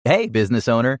Hey, business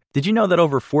owner, did you know that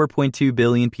over 4.2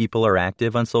 billion people are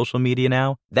active on social media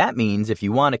now? That means if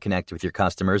you want to connect with your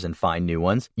customers and find new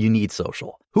ones, you need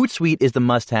social. Hootsuite is the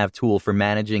must-have tool for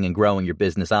managing and growing your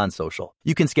business on social.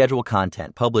 You can schedule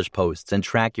content, publish posts, and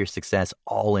track your success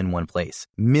all in one place.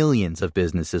 Millions of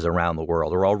businesses around the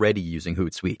world are already using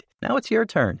Hootsuite. Now it's your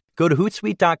turn. Go to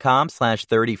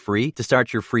hootsuite.com/30free to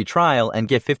start your free trial and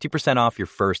get 50% off your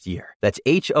first year. That's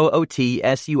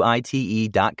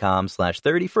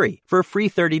HOOTSUITE.com/30free for a free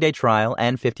 30-day trial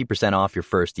and 50% off your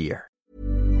first year.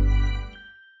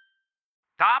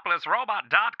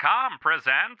 ToplessRobot.com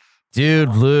presents... Dude,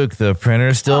 Luke, the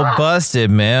printer's still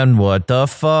busted, man. What the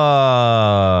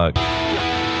fuck?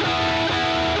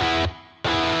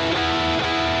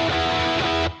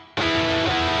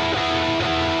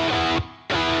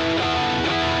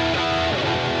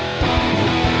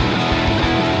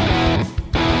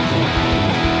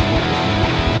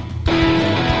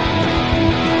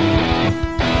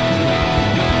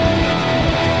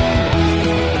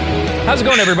 How's it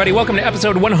going, everybody? Welcome to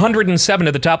episode 107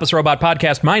 of the Topless Robot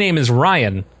Podcast. My name is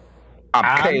Ryan.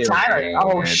 I'm Tyler.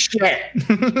 Oh, shit.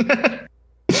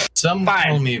 Some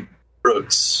call me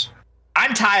Brooks.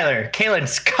 I'm Tyler.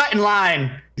 Kalen's cut in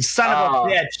line. You son of a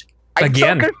bitch. I'm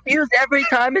so confused every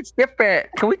time. It's different.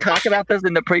 Can we talk about this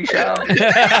in the pre-show?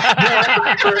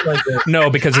 No,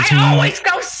 because it's I always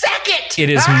go second. It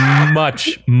is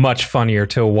much, much funnier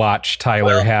to watch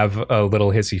Tyler have a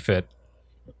little hissy fit.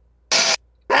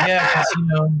 Yeah, because, you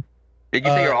know. Did you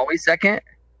say you're always second?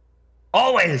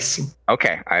 Always.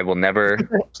 Okay, I will never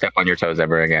step on your toes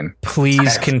ever again.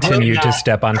 Please continue to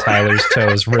step on Tyler's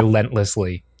toes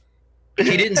relentlessly.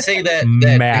 He didn't say that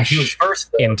Mash he was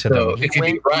first though, into so them. If you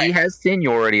be right. He has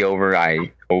seniority over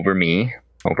I. Over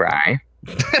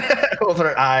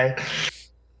I.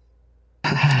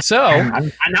 So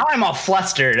Now I'm all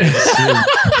flustered.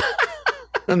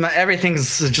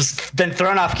 Everything's just been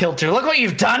thrown off kilter. Look what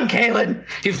you've done, Kalen.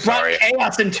 You've brought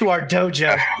chaos into our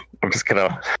dojo. I'm just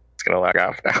gonna log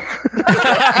off now.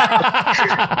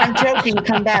 I'm joking.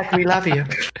 Come back. We love you.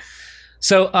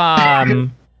 So,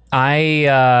 I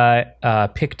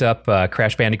picked up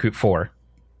Crash Bandicoot 4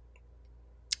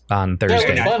 on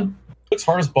Thursday. Yeah, fun. Looks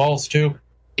hard as balls too.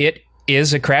 It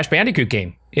is a Crash Bandicoot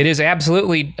game. It is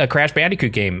absolutely a Crash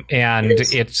Bandicoot game, and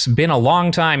it's been a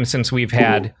long time since we've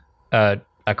had a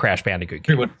Crash Bandicoot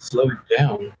game. It would slow it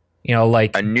down. You know,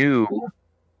 like a new,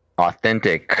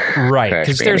 authentic, right?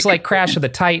 Because there's like Crash of the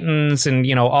Titans, and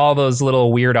you know all those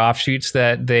little weird offshoots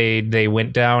that they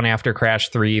went down after Crash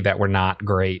 3 that were not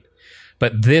great.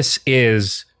 But this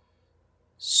is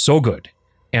so good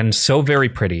and so very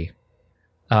pretty.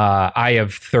 I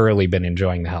have thoroughly been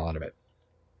enjoying the hell out of it.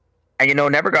 And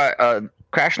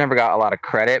Crash never got a lot of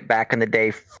credit back in the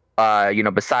day.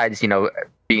 Besides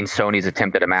being Sony's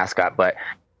attempt at a mascot, but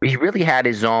he really had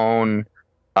his own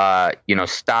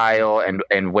style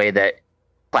and way that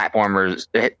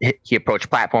he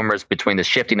approached platformers between the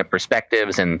shifting of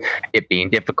perspectives and it being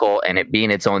difficult and it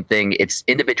being its own thing. Its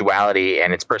individuality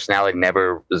and its personality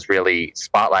never was really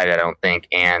spotlighted, I don't think.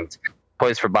 And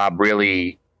Toys for Bob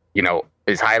really,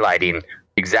 is highlighting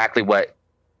exactly what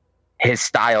his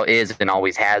style is and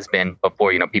always has been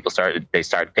before, people started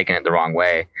taking it the wrong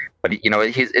way. But,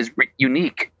 his is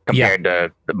unique compared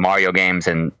to the Mario games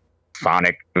and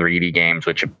Sonic 3D games,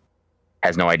 which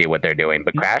has no idea what they're doing.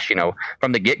 But Crash,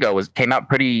 from the get-go came out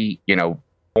pretty,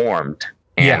 formed.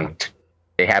 And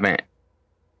they haven't,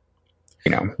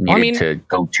 needed to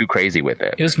go too crazy with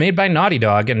it. It was made by Naughty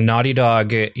Dog, and Naughty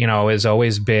Dog, has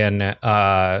always been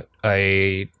a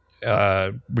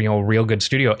real good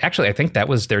studio. Actually, I think that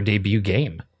was their debut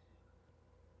game. I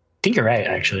think you're right,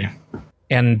 actually.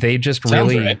 And they just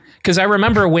really, because I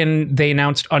remember when they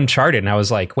announced Uncharted, and I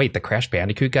was like, wait, the Crash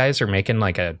Bandicoot guys are making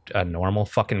like a normal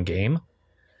fucking game?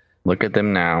 Look at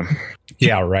them now.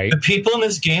 Yeah, right. The people in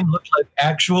this game look like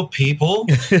actual people.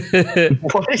 I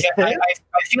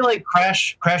feel like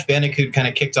Crash Bandicoot kind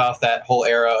of kicked off that whole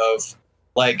era of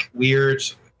like weird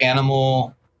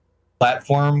animal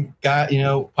platform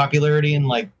popularity, and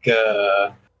like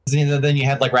then you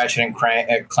had like Ratchet and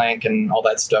Clank and all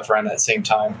that stuff around that same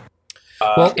time.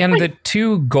 And the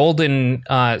two golden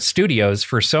studios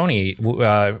for Sony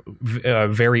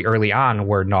very early on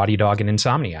were Naughty Dog and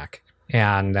Insomniac,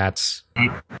 and that's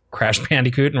Crash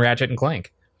Bandicoot and Ratchet and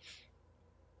Clank.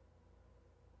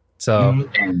 So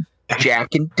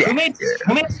Jak and Daxter.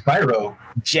 Who made Spyro?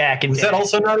 Jak and Was that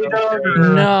also Naughty Dog?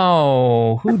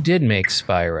 No, who did make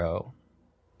Spyro?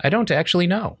 I don't actually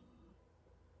know.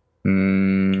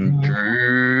 Dream?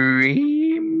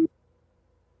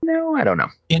 No, I don't know.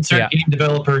 Insert game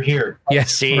developer here.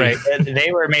 Yes, See, right.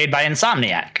 They were made by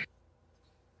Insomniac.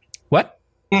 What?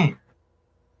 Hmm.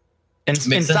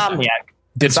 Insomniac.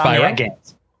 Did Insomniac Spyro?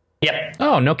 Games. Yep.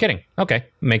 Oh, no kidding. Okay,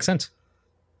 makes sense.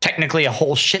 Technically, a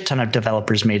whole shit ton of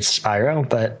developers made Spyro,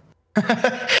 but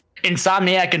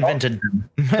Insomniac invented them.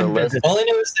 The list. All I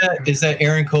know is that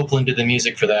Aaron Copland did the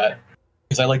music for that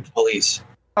because I like the Police.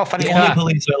 Oh, funny. The Yeah. only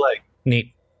Police I like.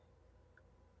 Neat.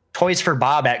 Toys for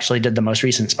Bob actually did the most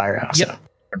recent Spyro. So.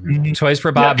 Yep. Toys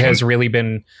for Bob has really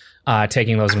been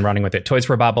taking those and running with it. Toys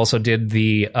for Bob also did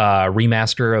the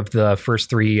remaster of the first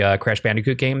 3 Crash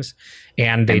Bandicoot games,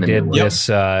 and they And the did new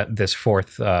one. this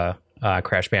fourth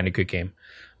Crash Bandicoot game.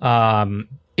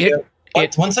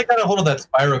 It Once I got a hold of that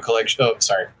Spyro collection. Oh,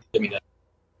 sorry. Give me that.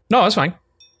 no, it's fine.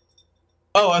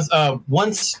 Oh,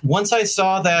 once I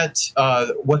saw that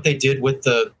what they did with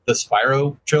the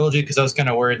Spyro trilogy, because I was kind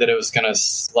of worried that it was gonna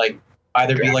like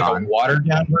either be like a watered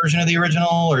down version of the original,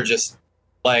 or just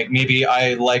like maybe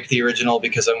I like the original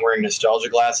because I'm wearing nostalgia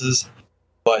glasses.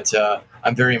 But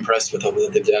I'm very impressed with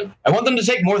what they've done. I want them to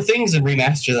take more things and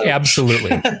remaster them.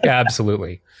 Absolutely,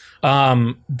 absolutely.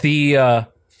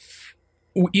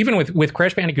 Even with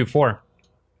Crash Bandicoot 4,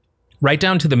 right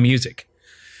down to the music,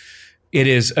 it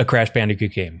is a Crash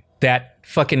Bandicoot game. That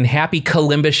fucking happy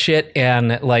kalimba shit,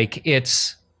 and like it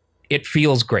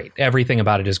feels great. Everything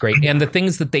about it is great, and the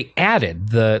things that they added,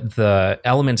 the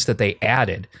elements that they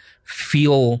added,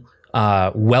 feel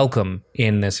welcome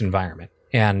in this environment,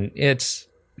 and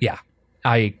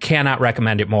I cannot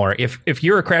recommend it more. If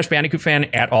you're a Crash Bandicoot fan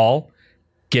at all,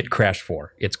 get Crash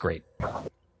 4. It's great.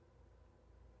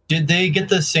 Did they get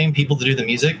the same people to do the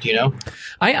music? Do you know?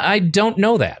 I don't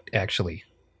know that, actually.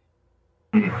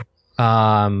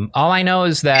 All I know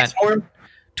is that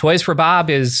Toys for Bob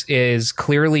is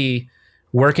clearly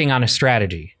working on a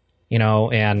strategy,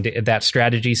 and that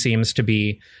strategy seems to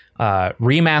be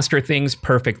remaster things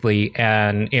perfectly,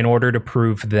 and in order to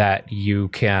prove that you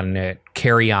can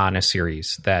carry on a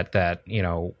series that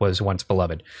was once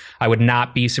beloved. I would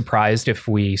not be surprised if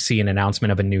we see an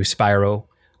announcement of a new Spyro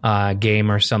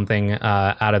game or something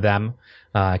out of them,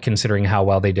 considering how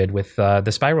well they did with the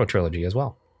Spyro trilogy as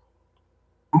well.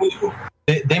 Ooh.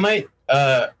 They might.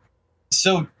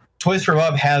 So Toys for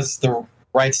Bob has the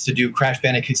rights to do Crash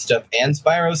Bandicoot stuff and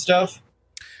Spyro stuff,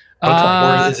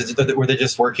 or were they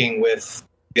just working with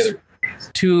the other?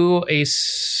 To a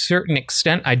certain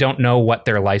extent, I don't know what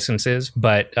their license is,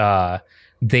 but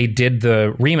they did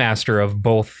the remaster of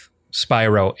both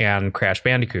Spyro and Crash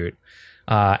Bandicoot,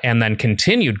 and then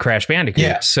continued Crash Bandicoot.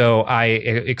 Yeah. So I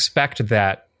expect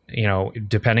that,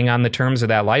 depending on the terms of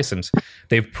that license,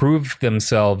 they've proved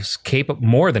themselves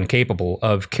more than capable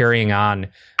of carrying on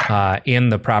in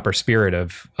the proper spirit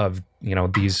of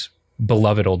these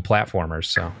beloved old platformers.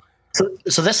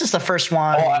 So this is the first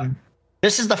one.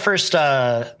 This is the first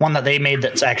one that they made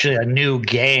that's actually a new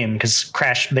game, because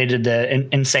Crash, they did the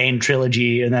Insane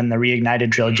trilogy and then the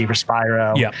Reignited trilogy for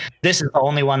Spyro. Yeah. This is the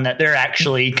only one that they're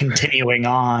actually continuing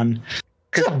on.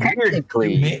 Because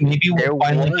technically, Maybe there we'll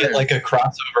finally was- get like a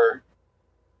crossover.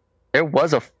 there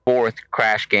was a 4th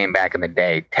Crash game back in the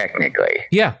day, technically.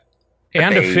 Yeah.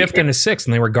 And a They- 5th and a 6th,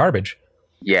 and they were garbage.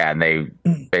 Yeah, and they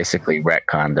basically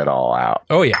retconned it all out.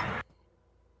 Oh, yeah.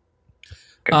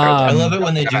 I love it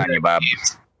when they do on you, Bob.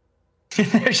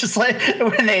 They're just like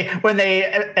when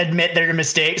they admit their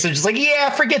mistakes, they're just like, yeah,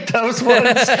 forget those ones.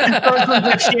 Those ones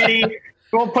are shitty.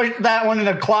 We'll put that one in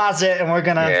the closet, and we're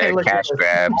gonna Yeah, look at cash this.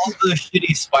 grabs. All the shitty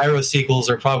Spyro sequels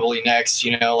are probably next.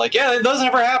 Like, yeah, it doesn't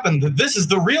ever happen. This is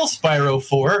the real Spyro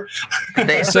 4. Did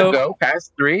they So- ever go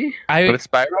past 3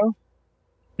 with Spyro?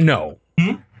 No.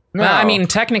 No. I mean,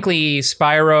 technically,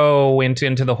 Spyro went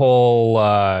into the whole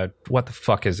what the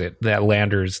fuck is it? That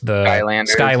Landers, the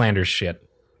Skylanders shit.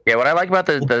 Yeah, what I like about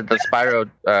the Spyro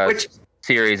Which-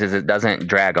 series is it doesn't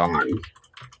drag on.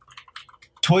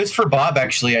 Toys for Bob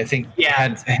actually, I think, Yeah.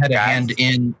 had a hand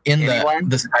in Anyone?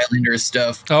 the Skylanders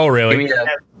stuff. Oh, Give really? me the,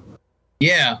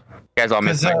 Yeah. you guys all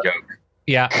missed my Because, joke.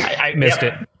 Yeah, I missed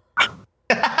yep. it.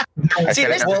 See,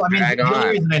 said this, it Well, I mean, Drag the only on.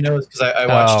 reason I know is because I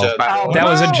watched. Oh, That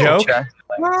was a no. joke?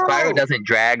 Spyro doesn't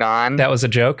drag on. That was a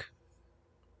joke?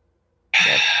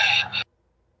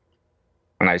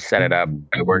 When I set it up,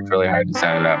 I worked really hard to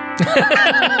set it up.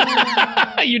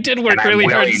 You did work And I'm really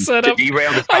hard to willing set to up.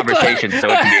 derail this conversation so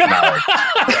it can be acknowledged.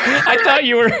 I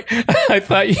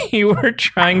thought you were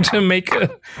trying to make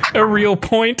a real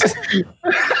point.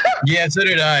 Yeah, so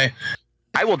did I.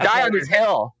 I will die on this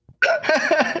hill.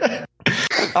 oh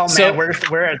man, So-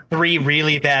 we're at 3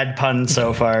 really bad puns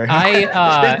so far. I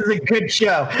this is a good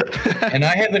show. And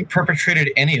I haven't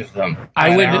perpetrated any of them.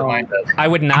 I would- Never mind that. I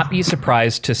would not be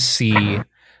surprised to see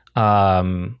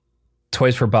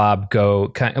Toys for Bob go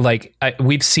kind of like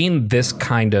we've seen this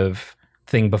kind of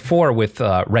thing before with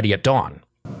Ready at Dawn.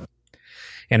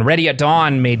 And Ready at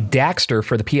Dawn made Daxter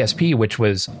for the PSP, which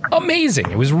was amazing.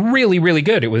 It was really, really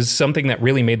good. It was something that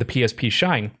really made the PSP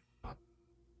shine.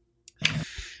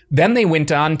 Then they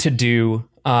went on to do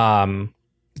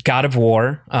God of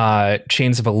War,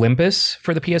 Chains of Olympus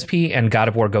for the PSP, and God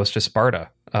of War Ghost of Sparta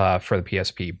for the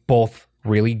PSP. Both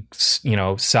really,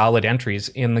 solid entries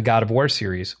in the God of War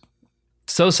series.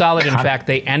 So solid, in fact,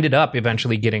 they ended up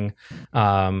eventually getting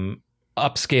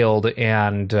upscaled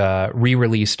and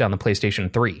re-released on the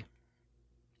PlayStation 3.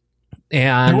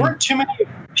 And there weren't too many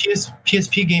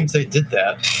PSP games that did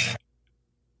that,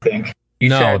 I think.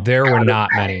 There were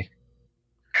not many.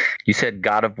 You said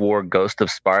God of War Ghost of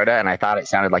Sparta, and I thought it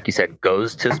sounded like you said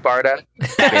goes to Sparta.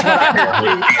 God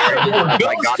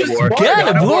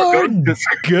of War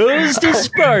goes to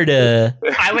Sparta.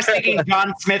 I was thinking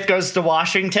John Smith goes to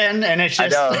Washington, and it's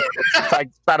just... I know. It's like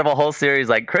out of a whole series,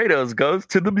 like Kratos goes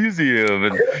to the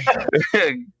museum,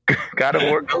 and God of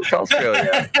War goes to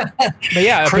Australia. But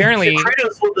yeah, apparently...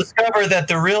 Kratos will discover that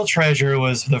the real treasure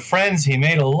was the friends he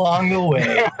made along the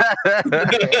way.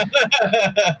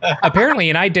 Apparently,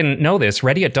 and I didn't know this,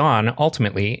 Ready at Dawn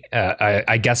ultimately,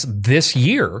 I guess this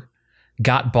year,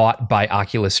 got bought by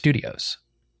Oculus Studios.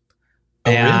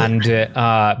 Oh, and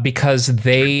really? Because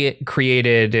they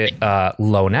created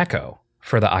Lone Echo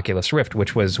for the Oculus Rift,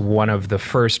 which was one of the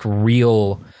first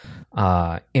real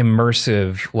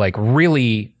immersive, like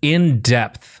really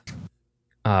in-depth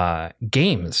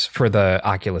games for the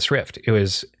Oculus Rift. It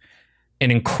was an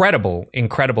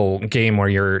incredible game where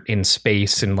you're in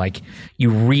space and like you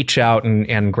reach out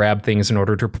and grab things in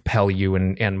order to propel you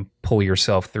and pull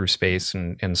yourself through space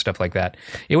and stuff like that.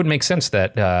 It would make sense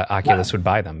that Oculus would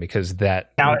buy them because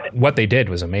what they did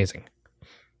was amazing.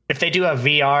 If they do a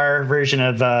VR version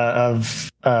of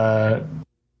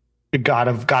God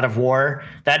of War,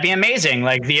 that'd be amazing.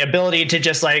 Like the ability to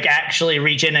just like actually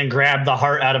reach in and grab the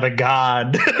heart out of a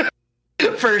god.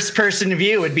 First person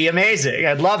view would be amazing.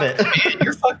 I'd love it. Man,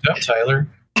 you're fucked up, Tyler.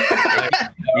 I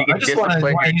just want to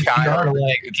use VR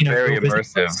to very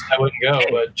immersive. I wouldn't go,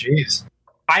 but geez.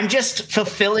 I'm just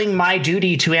fulfilling my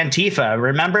duty to Antifa.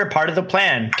 Remember, part of the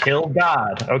plan: kill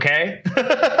God. Okay.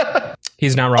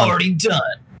 He's not wrong. Already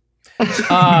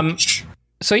done.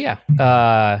 So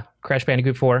yeah, Crash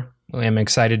Bandicoot 4. I'm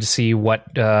excited to see what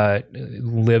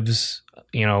lives,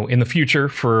 in the future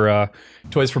for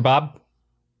Toys for Bob.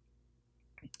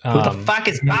 Who the fuck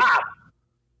is Bob?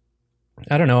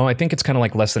 I don't know. I think it's kind of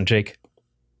like Less Than Jake.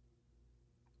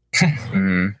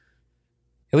 Mm-hmm.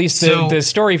 At least the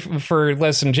story for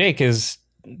Less Than Jake is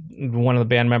one of the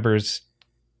band members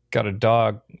got a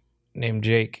dog named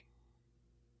Jake,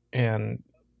 and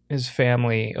his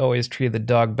family always treated the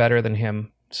dog better than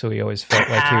him, so he always felt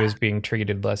like he was being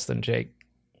treated less than Jake.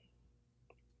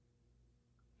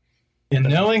 And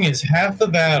knowing is half the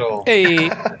battle. Hey.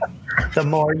 The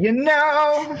more you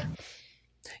know.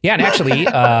 Yeah, and actually,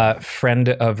 friend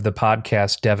of the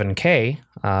podcast, Devin K,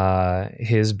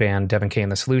 his band Devin K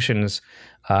and the Solutions,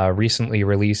 recently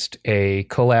released a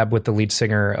collab with the lead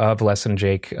singer of Less Than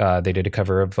Jake. They did a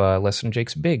cover of Less Than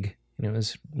Jake's Big, and it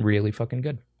was really fucking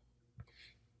good.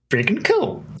 Freaking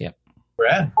cool. Yep.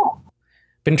 Brad.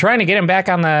 Been trying to get him back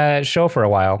on the show for a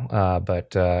while,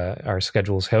 but our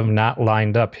schedules have not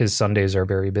lined up. His Sundays are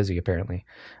very busy, apparently.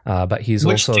 But he's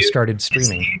also started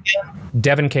streaming.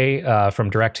 Devin K from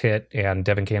Direct Hit and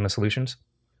Devin K and the Solutions.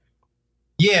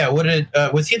 Yeah,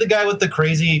 was he the guy with the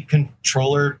crazy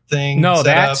controller thing? No,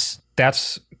 that's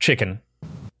Chicken.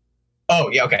 Oh,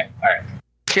 yeah, okay. All right.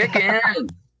 Chicken.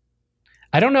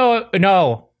 I don't know.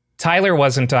 No, Tyler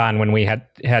wasn't on when we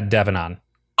had Devin on.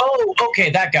 Oh,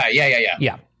 okay, that guy.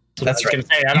 Yeah. That's right.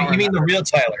 You mean the real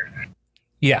Tyler?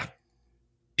 Yeah.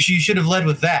 You should have led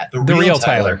with that. The real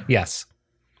Tyler. Yes.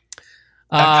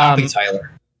 Copy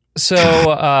Tyler.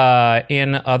 So,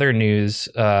 in other news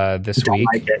this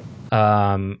week,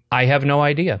 I have no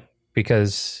idea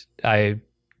because Oh,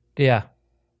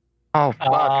 fuck.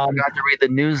 I forgot to read the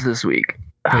news this week.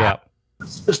 Yeah.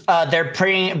 They're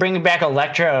bringing back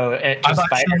Electro. I thought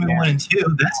Spider-Man 1 and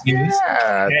 2. That's news.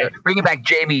 Yeah, bringing back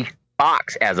Jamie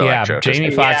Foxx as Electro. Yeah, Jamie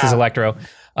Foxx as Electro,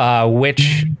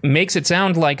 which makes it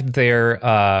sound like they're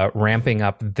ramping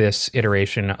up this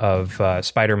iteration of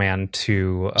Spider-Man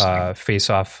to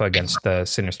face off against the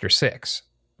Sinister Six.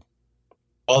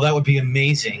 Oh, that would be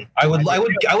amazing. I would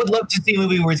love to see a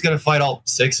movie where he's going to fight all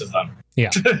 6 of them.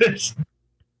 Yeah.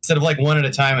 Instead of like one at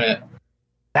a time in it.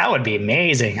 That would be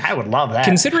amazing. I would love that.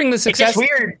 Considering the success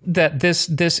that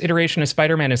this iteration of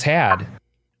Spider-Man has had,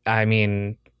 I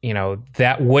mean,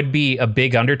 that would be a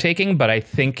big undertaking, but I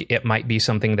think it might be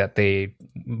something that they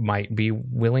might be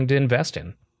willing to invest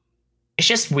in. It's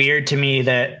just weird to me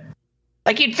that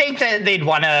Like you'd think that they'd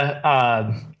want to,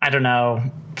 I don't know,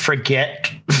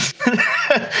 forget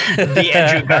the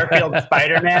Andrew Garfield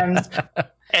Spider-Mans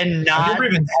and not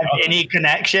have any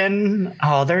connection.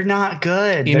 Oh, they're not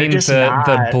good. You they're mean just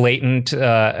the blatant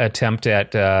attempt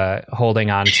at holding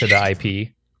on to the IP?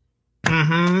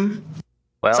 Mm-hmm.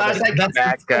 Well, So I was like, that's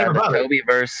back the thing the about it. Toby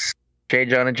versus J.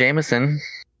 Jonah Jameson.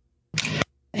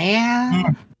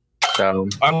 Yeah. So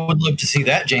I would love to see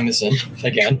that Jameson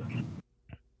again.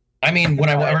 I mean,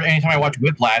 anytime I watch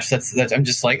Whiplash, that's I'm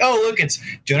just like, oh look, it's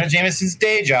Jonah Jameson's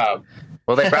day job.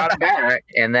 well, they brought him back,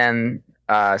 and then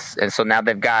and so now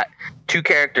they've got two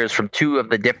characters from two of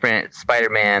the different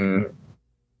Spider-Man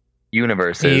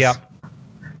universes. Yep.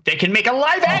 They can make a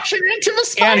live action into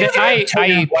the And Spider-Man.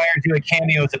 Tobey I Maguire do a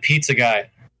cameo as a pizza guy.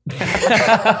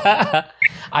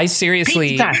 I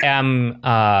seriously Pizza. am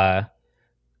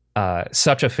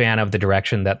such a fan of the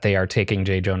direction that they are taking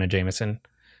J. Jonah Jameson.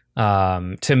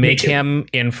 To make too. him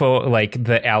like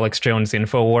the Alex Jones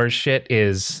InfoWars shit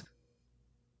is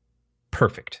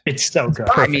perfect. It's so good.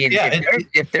 I mean, Yeah,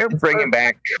 if they're bringing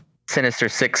back Sinister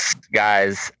Six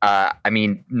guys, I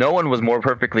mean, no one was more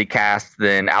perfectly cast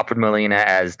than Alfred Molina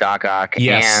as Doc Ock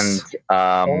Yes. and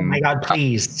Oh my God,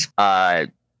 please.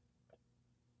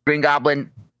 Green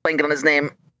Goblin. Blanking on his name.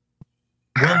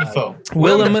 Willem Dafoe,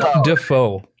 Willem Dafoe.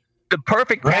 Dafoe. The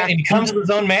perfect right? cast. And he comes with his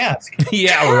own mask.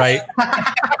 Yeah, right.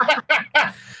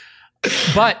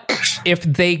 But if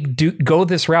they do go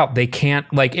this route, they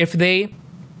can't, like, if they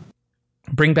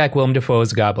bring back Willem Dafoe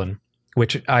as Goblin,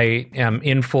 which I am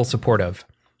in full support of,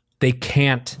 they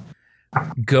can't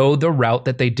go the route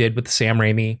that they did with the Sam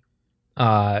Raimi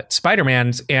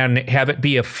Spider-Mans and have it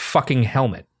be a fucking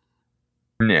helmet.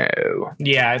 No.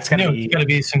 Yeah, it's gonna be. It's gonna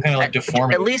be some kind of like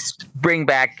deformity. At least bring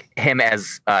back him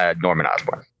as Norman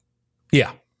Osborn.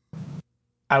 Yeah.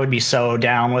 I would be so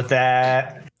down with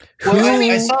that. Well,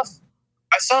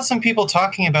 I saw some people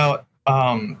talking about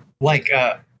like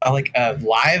a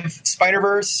live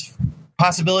Spider-Verse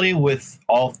possibility with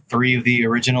all three of the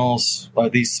originals,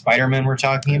 these Spider-Men we're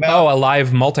talking about. Oh, a live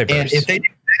multiverse. And if they do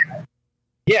that,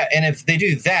 yeah, and if they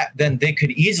do that, then they could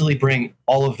easily bring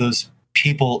all of those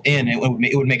people in. It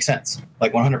would make sense,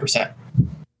 like 100%. It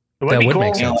would That be would cool.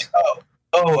 make You know,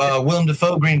 like Willem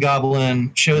Dafoe Green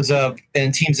Goblin shows up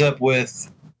and teams up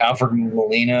with Alfred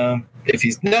Molina. If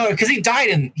he's because he died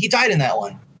in that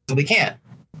one, so we can't.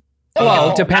 well,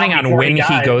 no, depending not on before when he he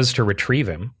died. goes to retrieve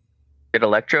him. Did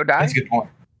Electro die? That's a good point.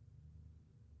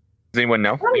 Does anyone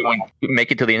know? Anyone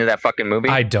make it to the end of that fucking movie?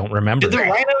 I don't remember. Did the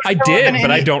Rhino I show up did, in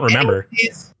but I any- don't remember.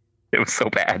 It was so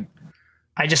bad.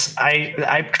 I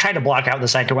tried to block out the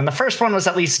second one. The first one was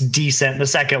at least decent. The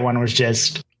second one was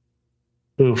just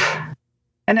oof.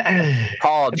 And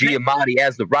Paul Giamatti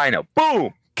as the Rhino.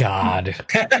 Boom. God.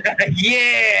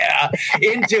 Yeah,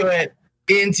 into it.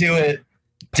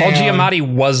 Paul Damn. Giamatti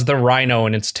was the Rhino,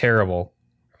 and it's terrible.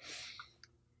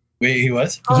 Wait, he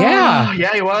was Yeah.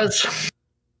 yeah, he was.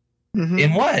 Mhm.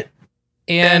 in what?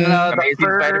 And the Amazing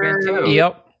Spider-Man 2.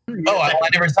 yep. Oh, I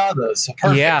never saw those. So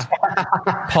perfect. Yeah.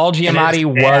 Paul Giamatti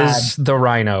It is bad. was the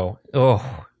Rhino.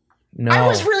 Oh, no. I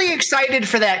was really excited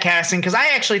for that casting because I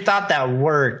actually thought that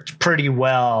worked pretty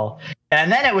well,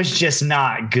 and then it was just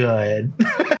not good.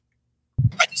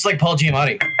 Just like Paul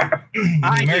Giamatti.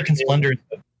 I American do. Splendor.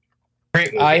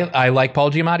 Great movie. I like Paul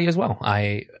Giamatti as well.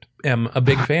 I am a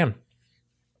big fan.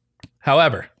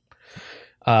 However,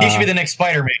 he should be the next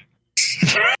Spider-Man.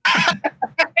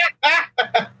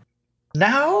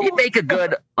 No, He'd make a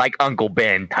good like Uncle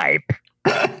Ben type.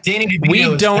 Danny DeVito we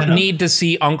is don't Venom. need to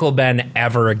see Uncle Ben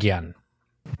ever again.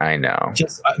 I know.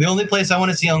 Just the only place I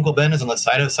want to see Uncle Ben is on the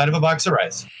side of a box of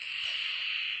rice.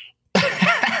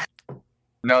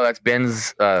 No, that's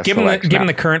Ben's. Given selection.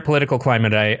 the current political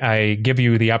climate, I give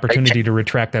you the opportunity to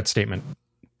retract that statement.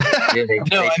 Yeah, they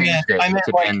No, I changed it meant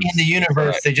to like Ben's in the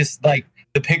universe, they just like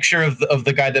the picture of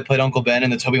the guy that played Uncle Ben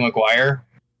in the Tobey Maguire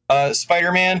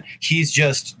Spider-Man. He's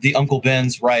just the Uncle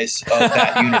Ben's rice of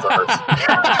that universe.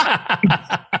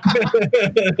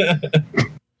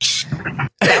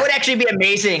 that would actually be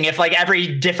amazing if like every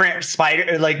different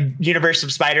universe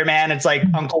of Spider-Man, it's like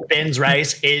Uncle Ben's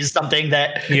rice is something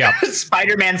that Yeah.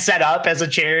 Spider-Man set up as a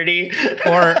charity.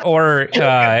 or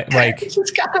like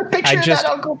He's got a picture of that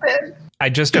Uncle Ben. I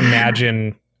just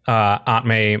imagine Aunt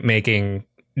May making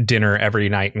dinner every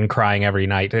night and crying every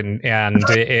night, and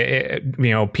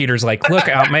Peter's like, look,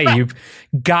 Aunt May, you've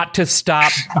got to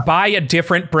stop. Buy a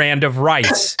different brand of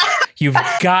rice. You've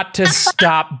got to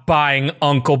stop buying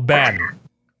Uncle Ben.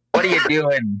 What are you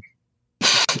doing?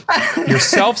 You're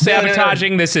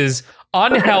self-sabotaging. This is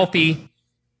unhealthy.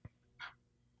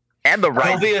 And the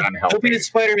right There'll be a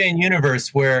Spider-Man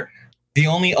universe where the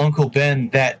only Uncle Ben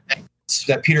that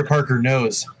that Peter Parker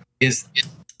knows is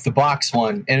the box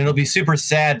one, and it'll be super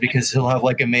sad because he'll have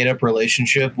like a made up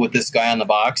relationship with this guy on the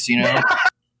box, you know.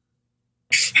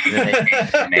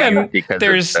 And he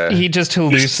just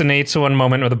hallucinates one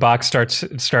moment where the box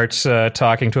starts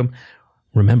talking to him.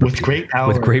 Remember, With great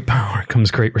power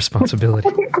comes great responsibility.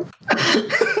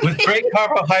 With great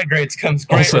carbohydrates comes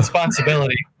great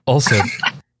responsibility. Also,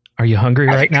 are you hungry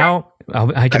right now?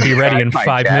 I can be ready in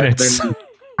 5 minutes.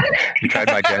 You tried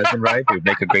my jasmine rice? It would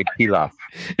make a great pilaf.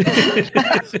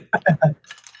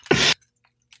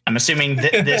 I'm assuming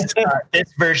this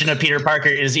version of Peter Parker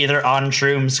is either on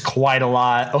shrooms quite a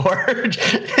lot or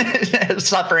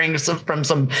suffering from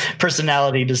some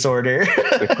personality disorder.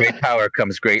 With great power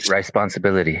comes great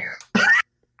responsibility.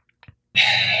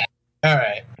 All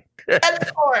right.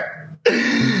 That's 4.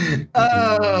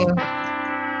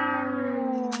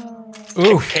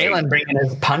 Oof. Kalen bringing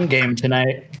his pun game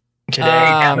today.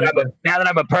 Now that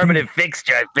I'm a permanent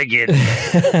fixture, I figured.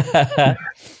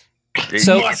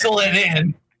 So Muscle it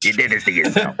in. You did this to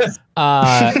yourself.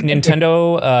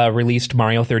 Nintendo released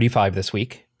Mario 35 this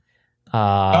week.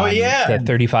 Oh, yeah. The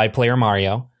 35-player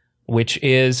Mario, which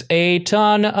is a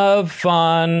ton of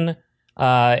fun.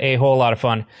 A whole lot of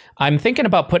fun. I'm thinking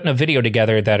about putting a video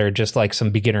together that are just like some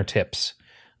beginner tips.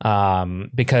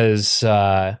 Because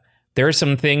there are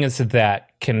some things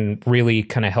that can really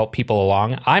kind of help people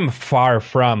along. I'm far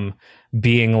from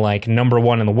being like number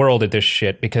one in the world at this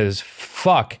shit because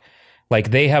fuck.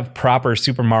 Like they have proper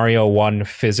Super Mario 1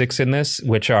 physics in this,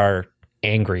 which are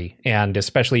angry. And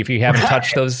especially if you haven't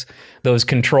touched those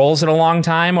controls in a long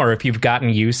time, or if you've gotten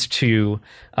used to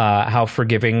how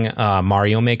forgiving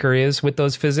Mario Maker is with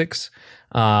those physics.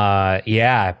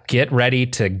 Get ready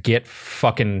to get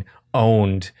fucking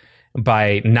owned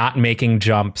by not making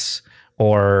jumps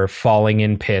or falling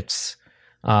in pits.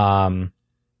 But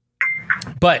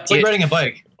It's like riding a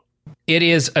bike. It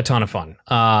is a ton of fun.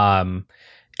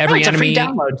 Every it's enemy, a free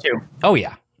download too. Oh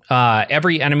yeah.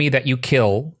 Every enemy that you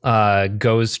kill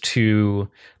goes to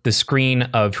the screen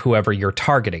of whoever you're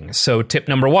targeting. So tip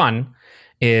number 1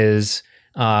 is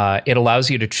it allows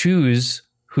you to choose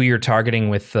who you're targeting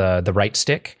with the right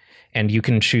stick. And you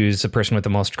can choose the person with the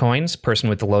most coins, person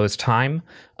with the lowest time,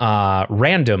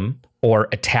 random, or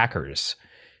attackers.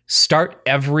 Start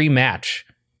every match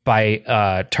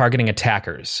by targeting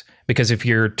attackers. Because if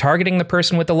you're targeting the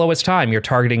person with the lowest time, you're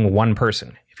targeting one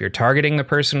person. If you're targeting the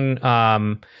person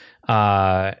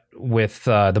with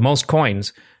the most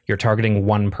coins, you're targeting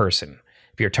one person.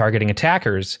 If you're targeting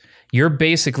attackers, you're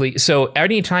basically... So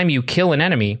anytime you kill an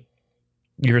enemy,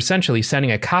 you're essentially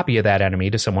sending a copy of that enemy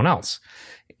to someone else.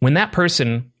 When that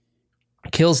person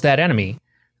kills that enemy,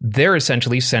 they're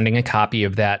essentially sending a copy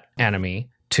of that enemy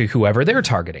to whoever they're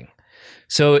targeting.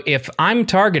 So if I'm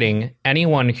targeting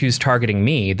anyone who's targeting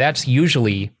me, that's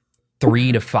usually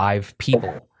 3 to 5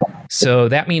 people. So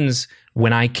that means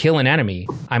when I kill an enemy,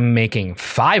 I'm making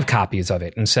 5 copies of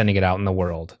it and sending it out in the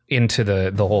world into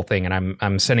the whole thing. And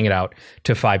I'm sending it out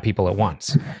to 5 people at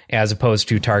once, as opposed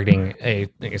to targeting a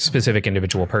specific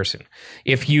individual person.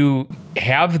 If you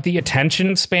have the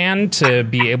attention span to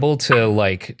be able to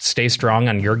like stay strong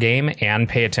on your game and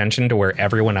pay attention to where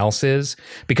everyone else is,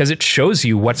 because it shows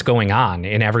you what's going on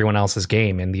in everyone else's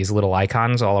game in these little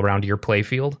icons all around your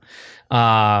playfield.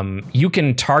 You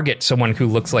can target someone who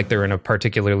looks like they're in a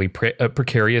particularly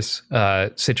precarious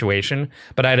situation,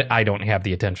 but I don't have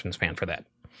the attention span for that.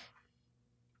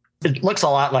 It looks a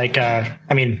lot like,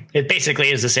 it basically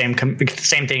is the same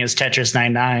thing as Tetris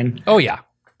 99. Oh, yeah.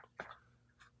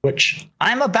 Which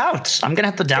I'm about. I'm going to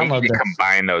have to download this.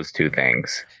 Combine those two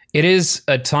things. It is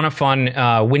a ton of fun.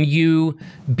 When you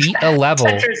beat a level...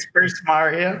 Tetris versus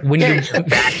Mario. When you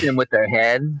bash them with their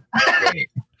head...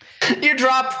 You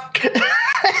drop.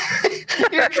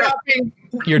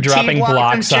 You're dropping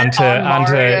blocks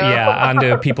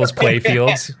onto people's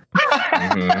playfields.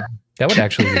 Mm-hmm. That would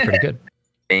actually be pretty good.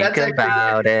 Think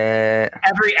about it.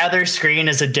 Every other screen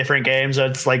is a different game, so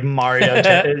it's like Mario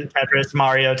Tetris,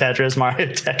 Mario Tetris, Mario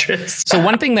Tetris. So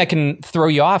one thing that can throw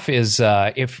you off is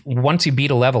if once you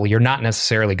beat a level, you're not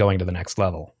necessarily going to the next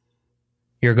level.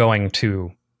 You're going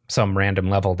to some random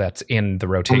level that's in the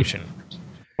rotation.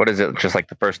 What is it? Just like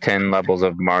the first 10 levels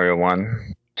of Mario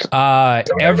 1?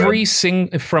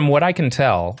 From what I can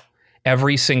tell,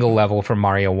 every single level from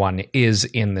Mario 1 is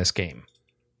in this game.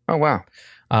 Oh, wow.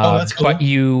 That's cool. But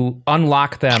you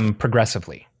unlock them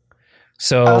progressively.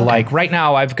 So like right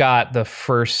now I've got the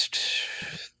first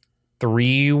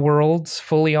 3 worlds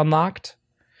fully unlocked.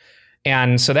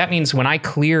 And so that means when I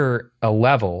clear a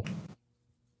level,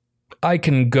 I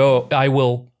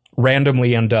will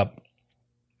randomly end up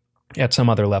at some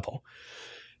other level.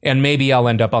 And maybe I'll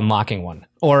end up unlocking one.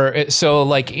 Or so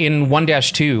like in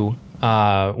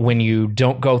 1-2, when you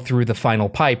don't go through the final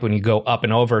pipe, when you go up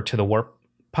and over to the warp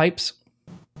pipes,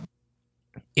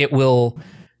 it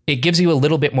gives you a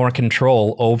little bit more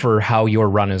control over how your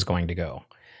run is going to go.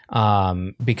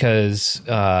 Because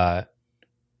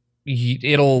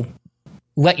it'll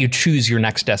let you choose your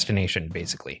next destination,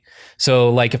 basically. So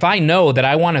like if I know that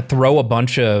I want to throw a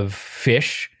bunch of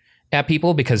fish at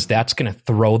people because that's going to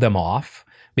throw them off,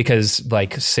 because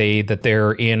like say that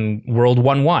they're in World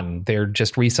 1-1, they're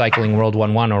just recycling World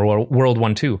 1-1 or World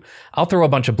 1-2, I'll throw a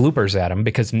bunch of bloopers at them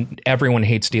because everyone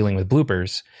hates dealing with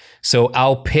bloopers. So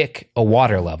I'll pick a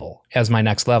water level as my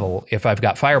next level. If I've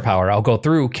got firepower, I'll go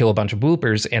through, kill a bunch of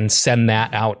bloopers, and send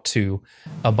that out to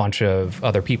a bunch of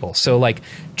other people. So like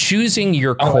choosing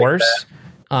your course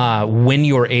when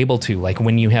you're able to, like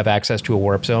when you have access to a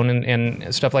warp zone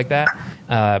and stuff like that,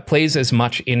 plays as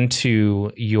much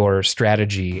into your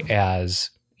strategy as,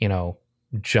 you know,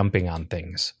 jumping on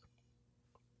things.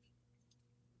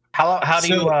 How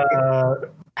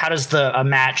does a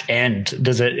match end?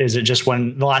 Is it just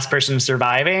when the last person is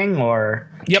surviving, or?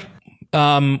 Yep.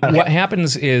 Okay. What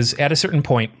happens is at a certain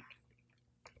point,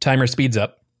 timer speeds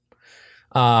up.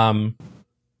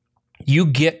 You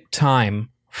get time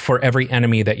for every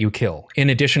enemy that you kill, in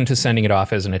addition to sending it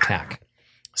off as an attack.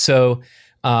 So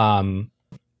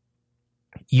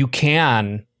you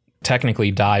can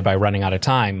technically die by running out of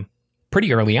time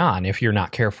pretty early on if you're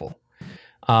not careful.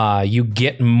 You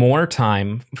get more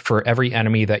time for every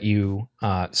enemy that you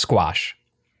squash,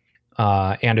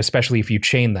 and especially if you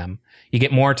chain them. You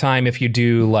get more time if you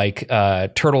do like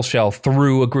turtle shell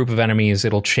through a group of enemies.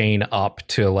 It'll chain up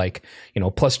to like, you know,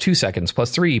 plus 2 seconds,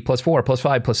 plus 3, plus 4, plus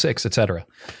 5, plus 6, etc.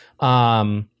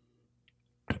 But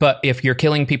if you're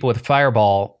killing people with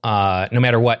fireball, no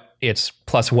matter what, it's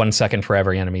plus 1 second for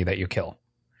every enemy that you kill,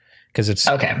 because it's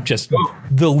just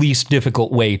the least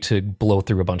difficult way to blow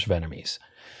through a bunch of enemies.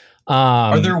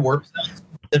 Are there warp zones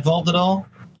involved at all?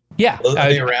 Yeah. Are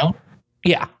they around?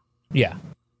 Yeah. Yeah.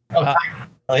 Oh,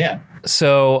 yeah.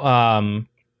 So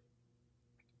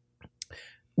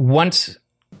once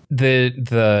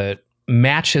the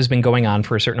match has been going on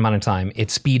for a certain amount of time,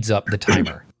 it speeds up the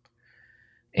timer.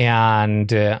 And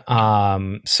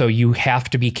so you have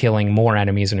to be killing more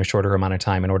enemies in a shorter amount of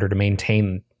time in order to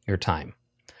maintain your time.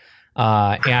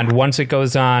 And once it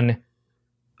goes on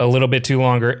a little bit too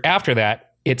longer after that,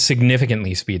 it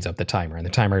significantly speeds up the timer, and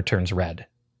the timer turns red.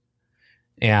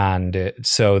 And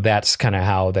so that's kind of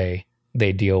how they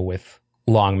deal with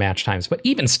long match times. But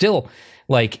even still,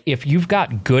 like if you've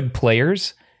got good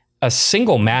players, a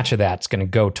single match of that's going to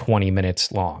go 20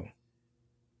 minutes long.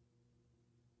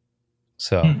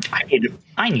 So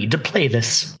I need to play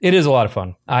this. It is a lot of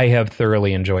fun. I have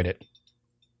thoroughly enjoyed it.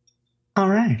 All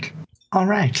right.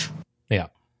 Yeah.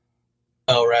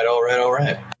 All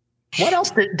right. What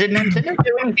else did Nintendo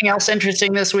do? Anything else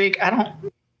interesting this week?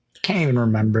 Can't even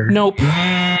remember. Nope.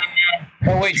 Oh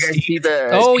wait, you guys see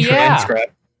the? Oh yeah,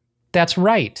 that's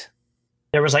right.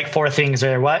 There was like 4 things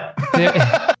there. What?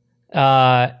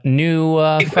 New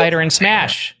fighter in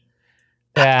Smash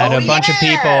that a bunch of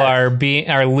people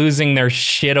are losing their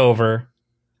shit over.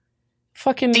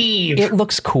 Fucking Steve. It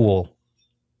looks cool.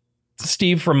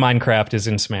 Steve from Minecraft is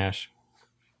in Smash.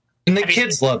 And the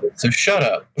kids love it, so shut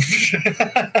up.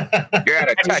 You're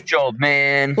out of touch, old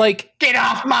man. Like, Get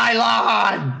off my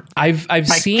lawn! I've My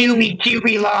seen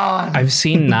QB lawn. I've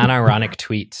seen non-ironic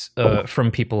tweets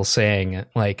from people saying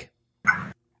like,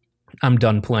 "I'm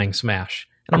done playing Smash,"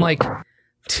 and I'm like,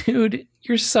 "Dude,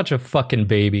 you're such a fucking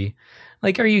baby.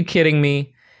 Like, are you kidding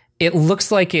me?" It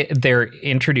looks like they're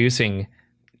introducing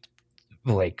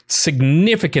like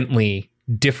significantly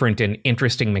different and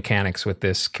interesting mechanics with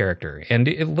this character, and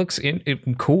it looks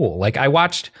cool. Like I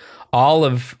watched all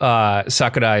of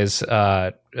Sakurai's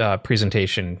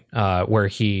presentation where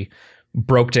he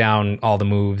broke down all the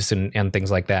moves and things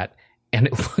like that, and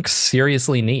it looks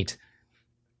seriously neat.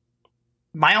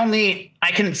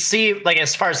 I can see, like,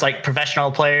 as far as like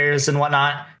professional players and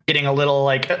whatnot getting a little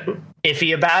like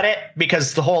iffy about it,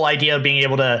 because the whole idea of being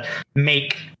able to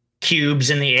make cubes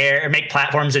in the air, make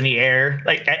platforms in the air,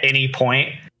 like at any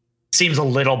point, seems a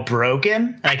little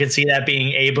broken. I could see that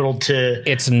being able to.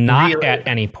 It's not at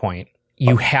any point.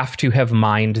 You have to have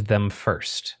mined them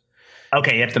first.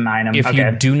 Okay, you have to mine them. If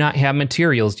you do not have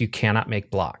materials, you cannot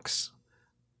make blocks.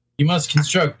 You must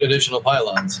construct additional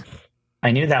pylons.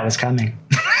 I knew that was coming.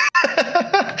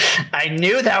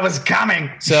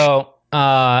 So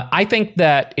I think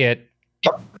that it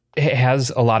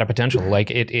has a lot of potential.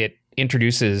 Like it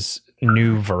introduces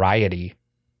new variety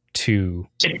to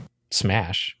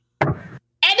Smash. And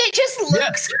it just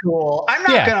looks cool. I'm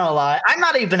not gonna lie. I'm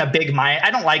not even a big I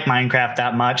don't like Minecraft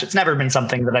that much. It's never been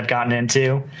something that I've gotten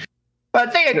into.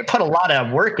 But they put a lot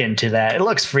of work into that. It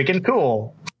looks freaking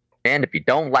cool. And if you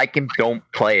don't like him, don't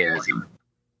play as him.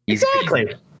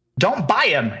 Exactly. Don't buy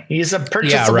him. He's a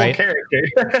purchasable character.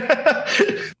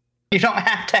 You don't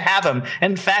have to have him.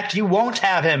 In fact, you won't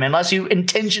have him unless you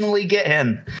intentionally get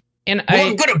him. And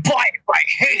I'm going to buy it. I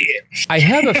hate it. I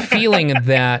have a feeling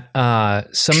that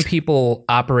some people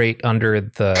operate under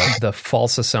the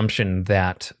false assumption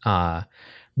that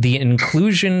the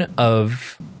inclusion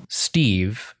of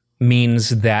Steve means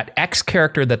that X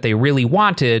character that they really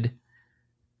wanted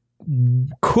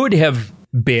could have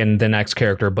been the next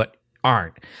character, but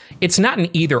aren't. It's not an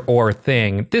either or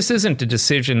thing. This isn't a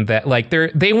decision that like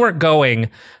they weren't going,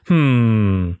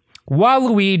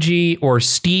 Waluigi or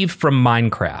Steve from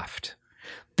Minecraft.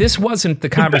 This wasn't the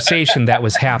conversation that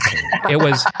was happening. It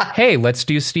was, hey, let's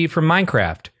do Steve from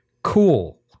Minecraft.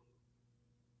 Cool.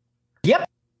 Yep.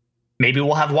 Maybe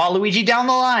we'll have Waluigi down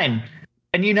the line.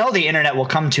 And you know the internet will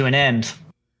come to an end.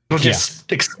 It'll just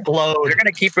explode. They're going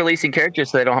to keep releasing characters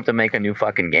so they don't have to make a new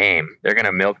fucking game. They're going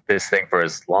to milk this thing for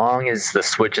as long as the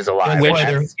Switch is alive. Which,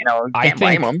 can't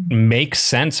blame them. Makes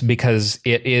sense because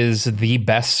it is the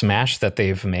best Smash that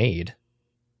they've made.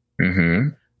 Mm-hmm.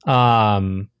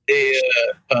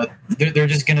 They're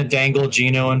just going to dangle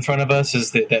Geno in front of us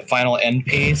as that final end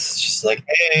piece. Just like,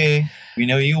 hey, we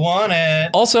know you want it.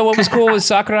 Also, what was cool was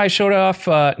Sakurai showed off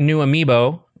new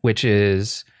amiibo, which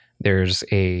is there's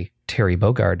a Terry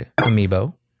Bogard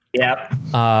amiibo. Yep.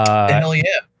 Hell yeah.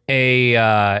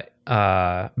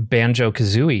 A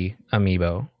Banjo-Kazooie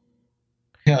amiibo.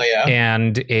 Hell yeah.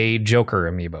 And a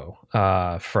Joker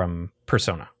amiibo from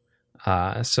Persona.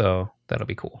 So that'll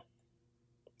be cool.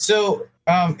 So,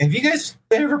 have you guys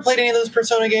ever played any of those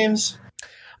Persona games?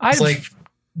 I've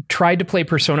tried to play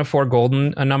Persona 4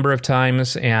 Golden a number of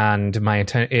times, and my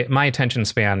attention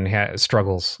span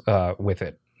struggles with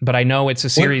it. But I know it's a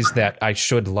series that I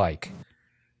should like.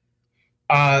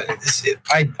 I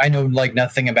know like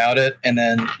nothing about it, and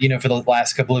then for the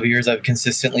last couple of years, I've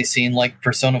consistently seen like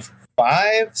Persona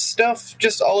 5 stuff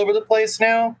just all over the place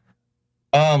now.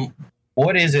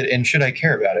 What is it, and should I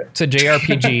care about it? It's a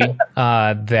JRPG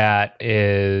that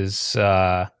is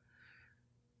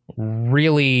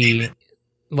really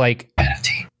like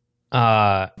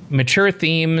mature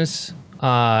themes.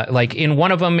 Like in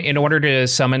one of them, in order to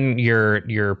summon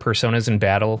your personas in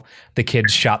battle, the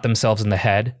kids shot themselves in the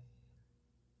head.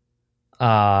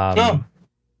 Sounds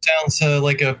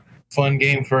like a fun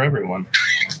game for everyone.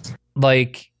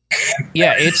 Like,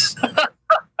 yeah, it's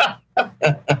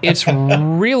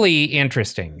really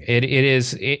interesting.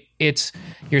 It's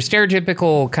your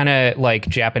stereotypical kind of like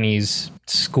Japanese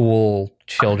school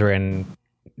children,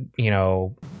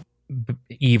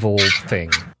 evil thing.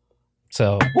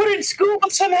 So we're in school,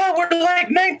 but somehow we're like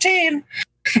 19.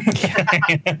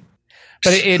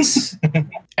 But it's...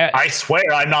 I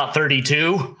swear I'm not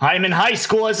 32. I'm in high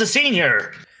school as a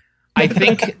senior. I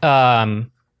think,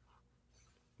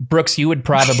 Brooks, you would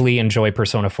probably enjoy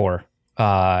Persona 4.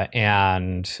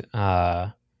 And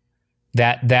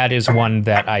that is one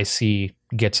that I see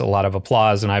gets a lot of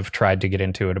applause, and I've tried to get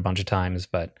into it a bunch of times,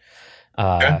 but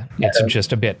it's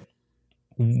just a bit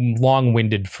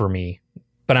long-winded for me.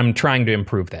 But I'm trying to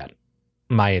improve that.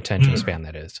 My attention span,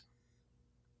 that is.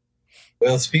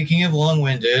 Well, speaking of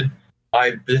long-winded,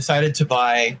 I decided to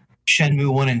buy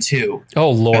Shenmue 1 and 2. Oh,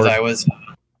 Lord. I was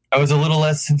a little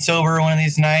less than sober one of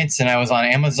these nights, and I was on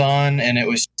Amazon, and it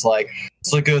was just like,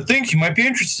 it's like things you might be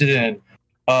interested in.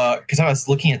 Because I was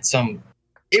looking at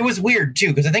it was weird, too,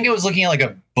 because I think I was looking at like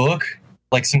a book,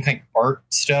 like some kind of art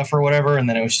stuff or whatever, and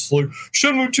then it was just like,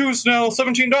 Shenmue 2 is now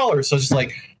 $17. So I was just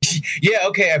like, yeah,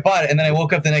 okay, I bought it. And then I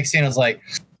woke up the next day and I was like,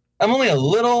 I'm only a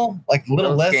little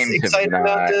less excited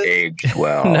about this. Aged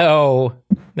well. No,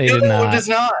 they did not. It does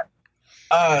not.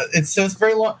 It's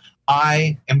very long.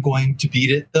 I am going to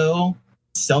beat it though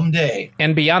someday.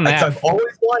 And beyond that, I've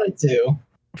always wanted to.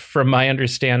 From my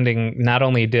understanding, not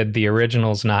only did the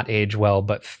originals not age well,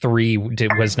 but 3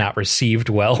 was not received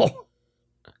well.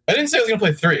 I didn't say I was going to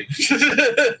play 3.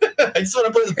 I just want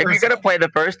to play the first. If you're going to play the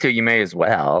first 2, you may as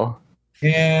well.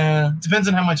 Yeah, depends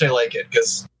on how much I like it,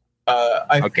 because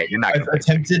I've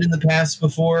attempted in the past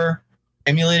before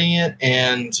emulating it,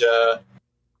 and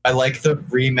I like the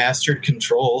remastered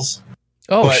controls.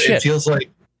 Oh, but shit. It feels like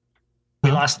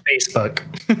we lost Facebook.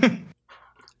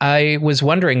 I was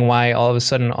wondering why all of a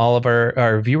sudden all of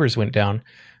our viewers went down.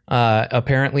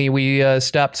 Apparently we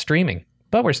stopped streaming,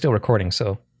 but we're still recording,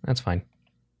 so that's fine.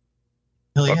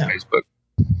 Hell yeah. Facebook.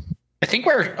 I think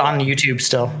we're on YouTube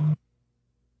still.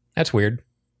 That's weird.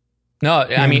 No,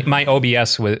 I mean my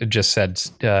OBS just said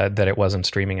that it wasn't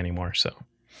streaming anymore. So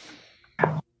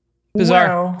bizarre.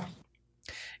 Well,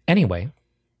 Anyway,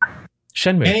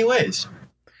 Shenmue. Anyways,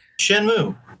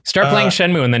 Shenmue. Start playing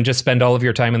Shenmue and then just spend all of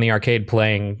your time in the arcade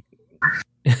playing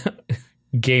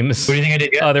games. What do you think I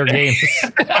did? Other games.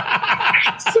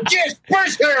 Suggest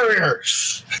Burst Barrier.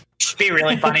 it'd be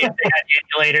really funny if they had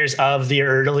emulators of the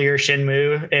earlier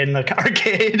Shenmue in the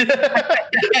arcade.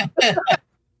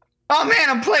 Oh man,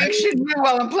 I'm playing Shenmue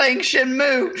while I'm playing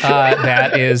Shenmue.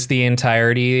 That is the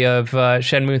entirety of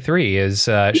Shenmue 3. Is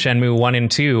Shenmue 1 and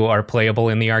 2 are playable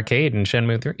in the arcade in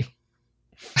Shenmue 3.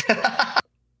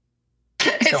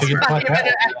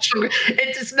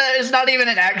 It's not even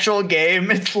an actual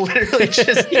game. It's literally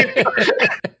just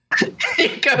you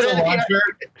go to the launcher.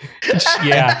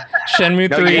 Yeah,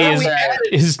 Shenmue 3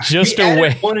 is just a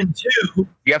way. 1 and 2.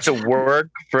 You have to work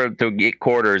to get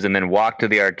quarters and then walk to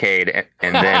the arcade,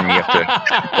 and then you have to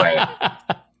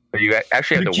play. You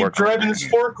actually have to work. Keep driving this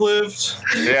forklift.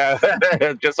 Yeah,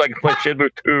 just like play Shenmue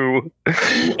 2.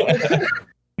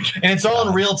 And it's all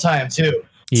in real time too.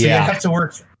 So you have to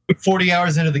work 40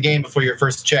 hours into the game before your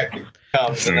first check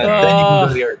comes, and then you can go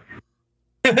to the arcade.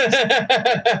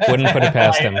 Wouldn't put it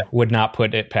past them. Would not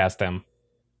put it past them.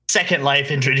 Second Life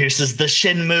introduces the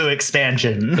Shenmue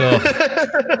expansion.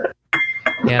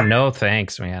 Yeah, no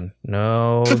thanks, man.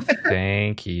 No,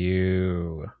 thank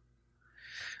you.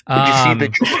 Did you see the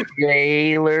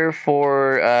trailer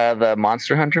for the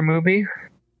Monster Hunter movie?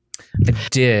 I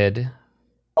did.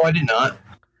 Oh, I did not.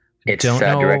 It's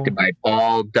directed by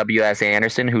Paul W.S.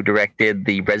 Anderson, who directed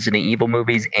the Resident Evil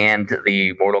movies and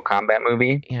the Mortal Kombat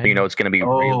movie. Yeah. So you know it's going to be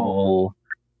real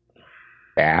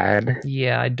bad.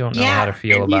 Yeah, I don't know how to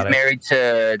feel and about he's it. married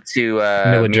to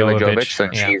Mila Mila Jovovich, Jovovich,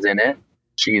 and yeah. she's in it.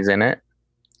 She's in it.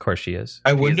 Of course she is.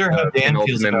 I wonder how Dan feels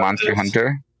Ultimate about Monster this.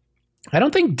 Hunter. I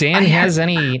don't think Dan has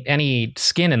any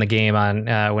skin in the game on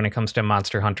when it comes to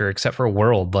Monster Hunter, except for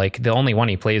World. Like the only one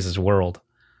he plays is World.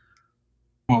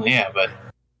 Well, yeah, but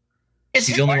It's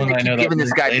he's the only one I know that. Giving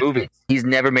this guy movies. He's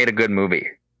never made a good movie.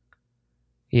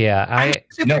 Yeah, I'm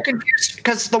super confused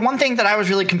because the one thing that I was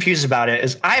really confused about it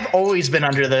is I've always been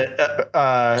under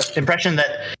the impression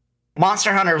that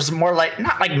Monster Hunter was more like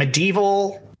not like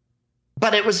medieval,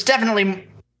 but it was definitely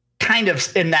kind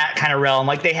of in that kind of realm.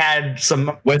 Like they had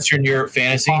some Western Europe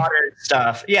fantasy. modern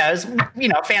stuff. Yeah, it was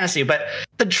fantasy, but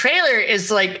the trailer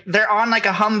is like they're on like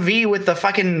a Humvee with the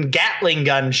fucking Gatling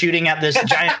gun shooting at this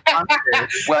giant monster.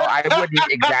 Well, I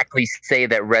wouldn't exactly say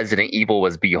that Resident Evil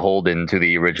was beholden to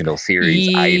the original series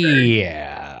either.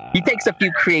 Yeah. He takes a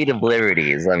few creative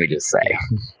liberties, let me just say.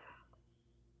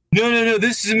 No.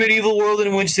 This is a medieval world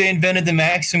in which they invented the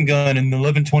Maxim gun in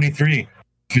 1123.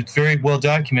 It's very well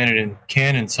documented in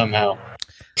canon somehow.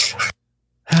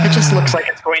 It just looks like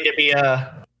it's going to be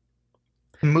a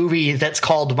movie that's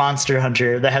called Monster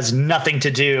Hunter that has nothing to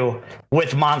do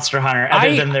with Monster Hunter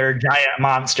other than their giant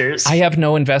monsters. I have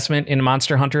no investment in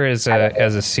Monster Hunter as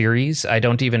a series. I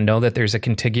don't even know that there's a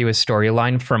contiguous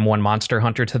storyline from one Monster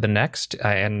Hunter to the next.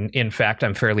 And in fact,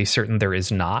 I'm fairly certain there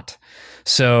is not.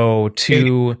 So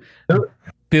to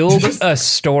build a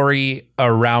story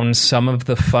around some of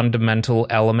the fundamental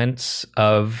elements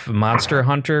of Monster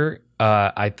Hunter,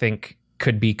 I think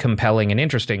could be compelling and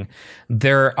interesting.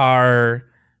 There are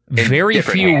very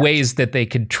few ways that they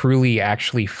could truly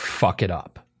actually fuck it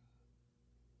up.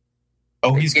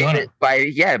 Oh, he's gonna.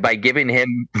 By giving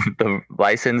him the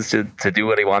license to do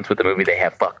what he wants with the movie, they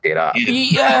have fucked it up.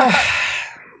 Yeah.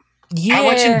 How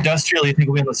much industrial do you think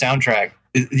will be on the soundtrack?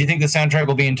 Do you think the soundtrack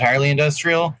will be entirely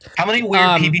industrial? How many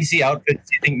weird PVC outfits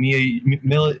do you think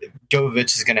Mila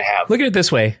Jovovich is going to have? Look at it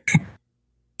this way.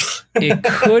 It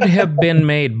could have been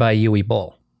made by Yui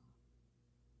Bull.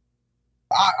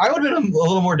 I would have been a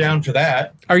little more down for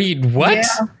that. Are you what?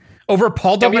 Yeah. Over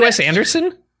Paul W.S.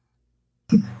 Anderson?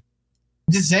 I'm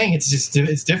just saying,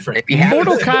 it's different.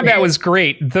 Mortal Kombat was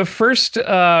great. The first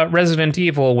Resident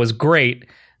Evil was great.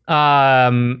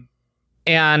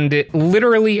 And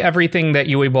literally everything that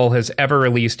Yui Bull has ever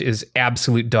released is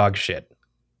absolute dog shit.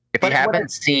 If you haven't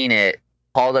seen it,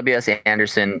 Paul W.S.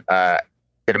 Anderson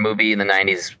did a movie in the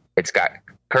 90s. It's got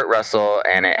Kurt Russell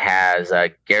and it has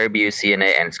Gary Busey in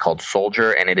it, and it's called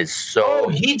Soldier, and it is so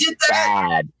he did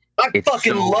that? bad. I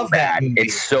fucking love that movie.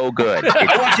 It's so good.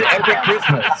 I watch it every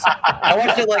Christmas. I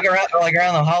watched it like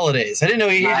around the holidays. I didn't know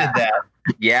he did that.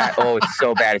 Yeah. Oh, it's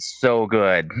so bad. It's so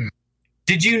good.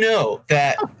 Did you know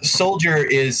that Soldier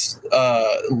is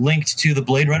linked to the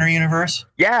Blade Runner universe?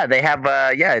 Yeah, they have.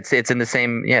 It's in the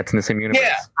same. Yeah, it's in the same universe.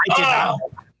 Yeah, I did not.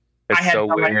 It's I had so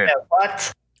no weird. idea.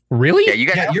 What? Really? Yeah, you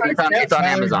guys. Yeah, It's on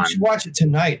Amazon. You should watch it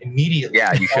tonight immediately.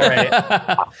 Yeah, you should. All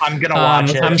right. I'm gonna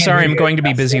watch it. I'm sorry, I'm going to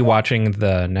be busy watching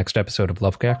the next episode of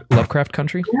Lovecraft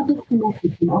Country.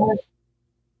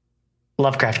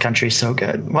 Lovecraft Country is so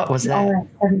good. What was that?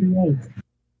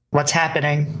 What's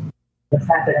happening?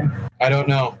 I don't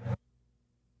know.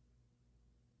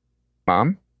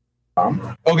 Mom.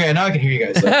 Okay, now I can hear you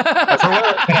guys. Sorry,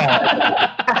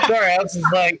 I was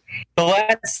just like the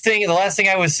last thing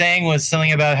I was saying was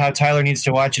something about how Tyler needs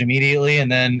to watch it immediately,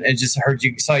 and then it just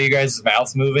saw you guys'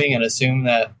 mouths moving and assumed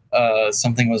that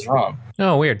something was wrong.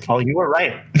 Oh, weird. Oh, you were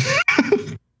right.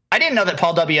 I didn't know that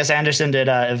Paul W.S. Anderson did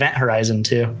Event Horizon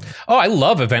too. Oh, I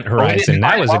love Event Horizon.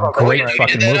 That was a great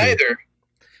fucking movie. Either.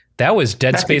 That was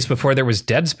Dead Space before there was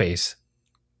Dead Space.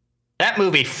 That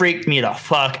movie freaked me the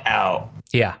fuck out.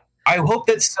 Yeah. I hope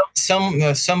that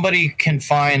somebody can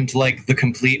find like the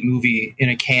complete movie in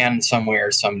a can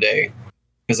somewhere someday,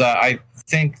 because I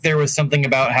think there was something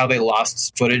about how they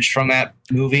lost footage from that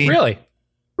movie. Really?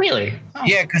 Really? Oh.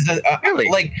 Yeah, because Really?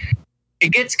 like it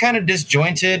gets kind of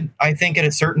disjointed. I think at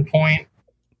a certain point.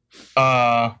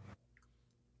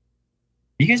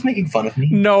 You guys making fun of me?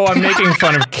 No, I'm making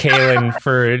fun of Kaylin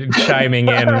for chiming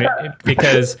in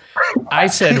because I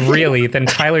said really, then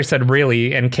Tyler said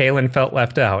really, and Kaylin felt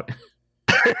left out.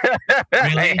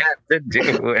 I had to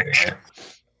do it.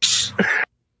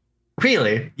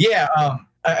 Really? Yeah.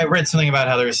 I read something about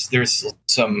how there's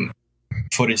some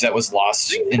footage that was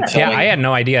lost in filming. Yeah, I had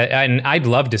no idea, and I'd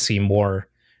love to see more,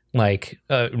 like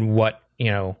what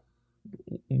else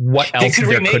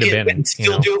there could have been. And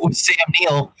still do it with Sam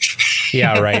Neill.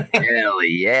 Yeah, right. Hell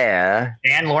yeah.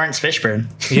 And Lawrence Fishburne.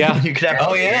 Yeah. You could have.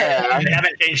 Oh, yeah. They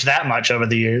haven't changed that much over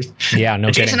the years. Yeah, no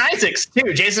kidding. Jason Isaacs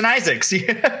too. Jason Isaacs.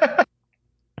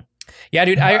 Yeah,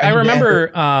 dude, I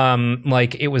remember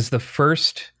like it was the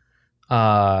first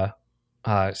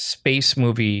space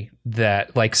movie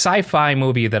that like sci-fi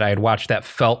movie that I had watched that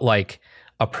felt like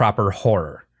a proper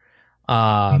horror.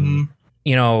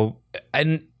 You know,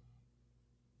 and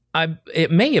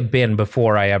it may have been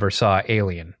before I ever saw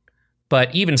Alien,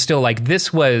 but even still, like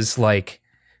this was like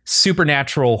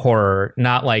supernatural horror,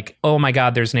 not like, oh my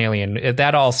God, there's an alien.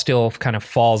 That all still kind of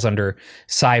falls under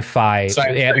sci-fi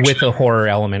with a horror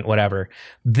element, whatever.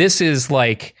 This is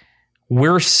like,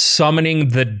 we're summoning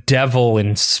the devil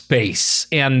in space.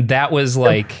 And that was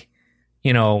like,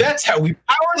 you know, that's how we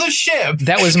power the ship.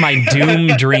 That was my Doom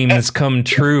dreams come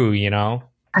true, you know?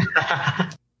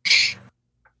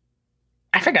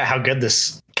 I forgot how good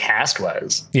this cast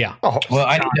was. Yeah. Oh, Well,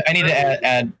 I need to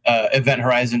add Event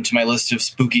Horizon to my list of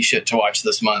spooky shit to watch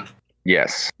this month.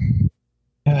 Yes.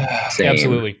 Same.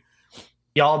 Absolutely.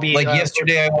 y'all be Like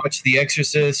yesterday, I watched The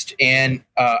Exorcist, and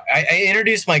I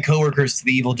introduced my coworkers to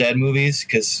the Evil Dead movies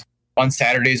because on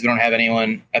Saturdays we don't have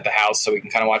anyone at the house, so we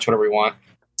can kind of watch whatever we want.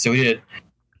 So we did.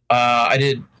 I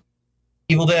did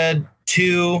Evil Dead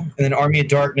 2, and then Army of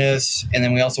Darkness, and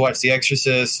then we also watched The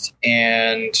Exorcist,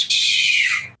 and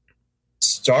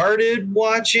started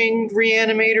watching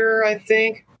Reanimator, I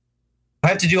think. I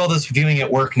have to do all this viewing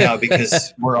at work now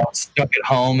because we're all stuck at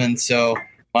home, and so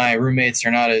my roommates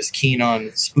are not as keen on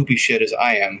spoopy shit as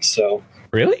I am. So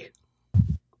Really?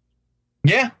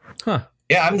 yeah, Huh.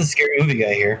 yeah, I'm the scary movie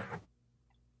guy here.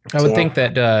 I would So- think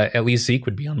that at least Zeke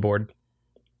would be on board.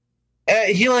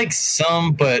 He likes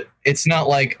some, but it's not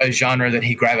like a genre that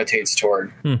he gravitates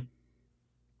toward.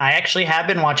 I actually have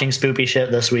been watching spoopy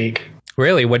shit this week.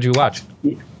 Really? What'd you watch?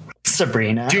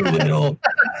 Sabrina. Doolittle.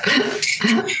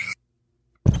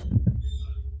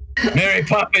 Mary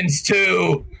Poppins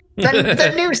 2. the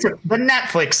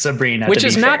Netflix Sabrina, Which to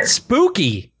is be not fair.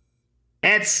 spooky.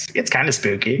 It's kind of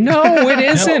spooky. No, it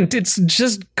isn't. It's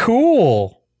just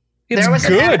cool. It's There was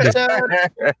an good.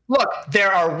 episode- Look,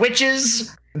 there are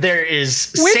witches. There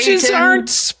is Witches Satan. aren't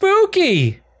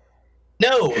spooky.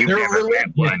 No, You've they're never read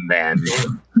religion. one then.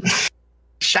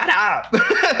 Shut up.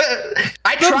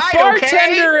 I The tried.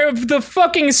 bartender of the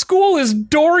fucking school is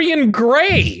Dorian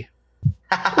Gray.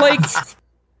 Like,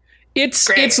 it's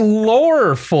Great. it's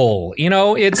loreful, you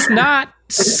know. It's not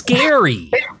scary.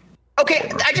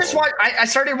 Okay, I just want. I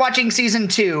started watching season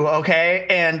 2. Okay,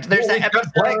 and there's Holy that God,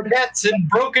 black episode. cats and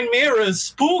broken mirrors.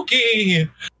 Spooky.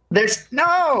 There's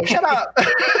no. Shut up.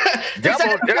 There's that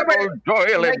Double, episode where- double,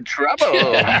 Doyle in trouble.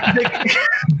 where that-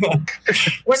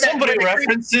 Somebody where the-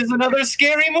 references another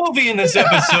scary movie in this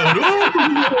episode.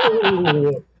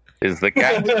 Ooh. Is the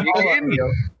cat speaking?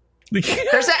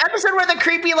 There's that episode where the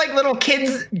creepy like little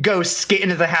kids ghosts get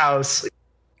into the house.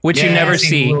 Which you Yeah, never I've seen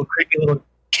see. Little creepy little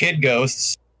kid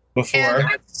ghosts before. And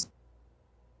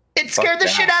it scared the that.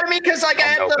 shit out of me because like I I'll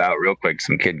had help the. out real quick.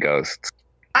 Some kid ghosts.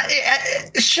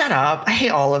 Shut up! I hate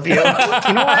all of you. You know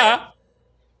what?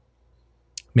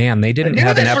 Man, they didn't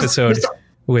have an episode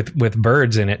with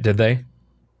birds in it, did they?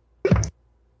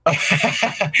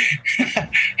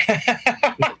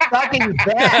 Fucking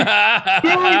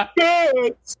bad.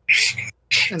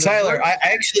 Tyler, I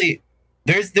actually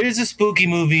there's a spooky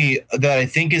movie that I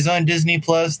think is on Disney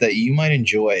Plus that you might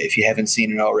enjoy if you haven't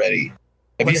seen it already.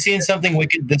 Have you seen Something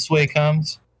Wicked This Way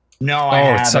Comes? No,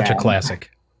 it's such a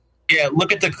classic. Yeah,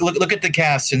 look at the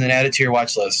cast and then add it to your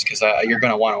watch list because you're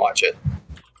gonna want to watch it.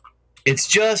 It's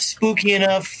just spooky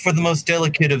enough for the most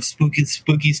delicate of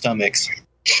spooky stomachs.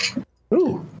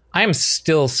 Ooh. I am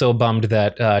still so bummed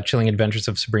that Chilling Adventures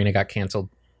of Sabrina got canceled.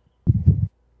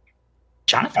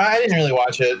 Jonathan? I didn't really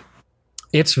watch it.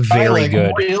 It's very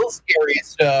good. Real scary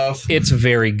stuff. It's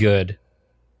very good.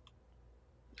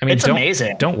 I mean, It's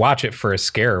amazing. Don't watch it for a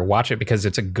scare. Watch it because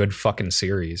it's a good fucking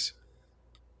series.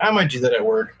 I might do that at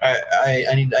work.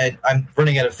 I'm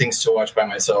running out of things to watch by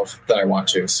myself that I want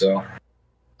to. So.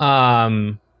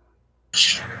 Oh!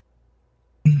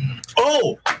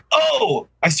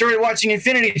 I started watching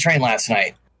Infinity Train last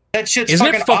night. That shit's Isn't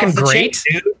it fucking off the great,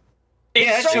 chain, dude?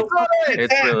 Yeah, It's so good.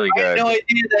 It's really I had good. no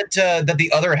idea that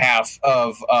the other half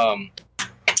of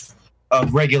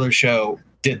regular show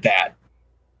did that.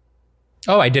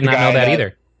 Oh, I did not know that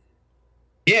either.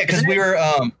 Yeah, because we were.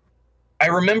 I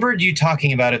remembered you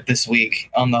talking about it this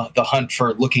week on the hunt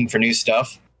for looking for new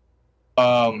stuff.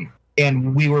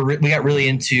 And we got really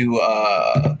into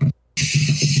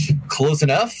Close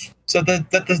Enough. So that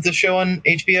the show on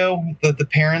HBO,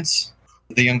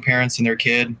 the young parents and their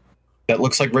kid that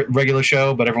looks like regular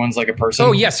show, but everyone's like a person.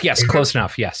 Oh, yes, close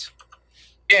enough, yes.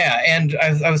 Yeah, and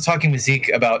I was talking with Zeke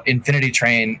about Infinity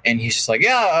Train, and he's just like,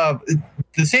 yeah,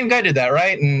 the same guy did that,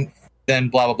 right? And then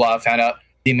blah, blah, blah, found out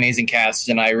the amazing cast,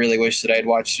 and I really wish that I had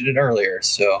watched it earlier,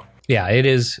 so. Yeah, it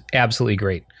is absolutely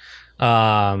great.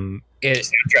 The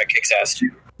soundtrack kicks ass,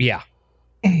 too. Yeah.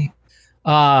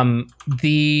 Fun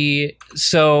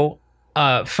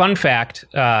fact,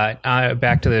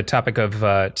 back to the topic of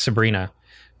Sabrina.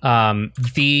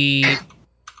 The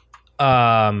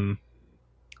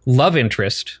love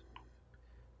interest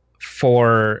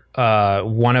for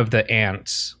one of the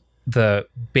ants, the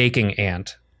baking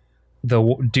ant, the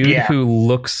dude who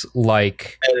looks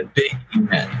like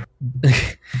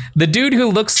the dude who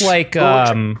looks like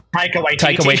Taika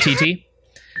Waititi.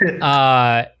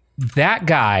 That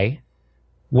guy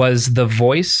was the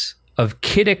voice of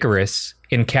Kid Icarus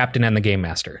in Captain and the Game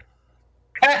Master.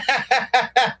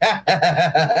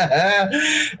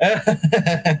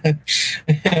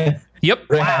 Yep.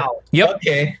 Wow. Yep.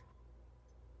 Okay.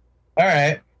 All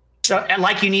right. So, and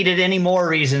like you needed any more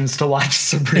reasons to watch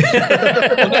Sabrina.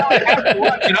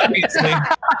 Obviously.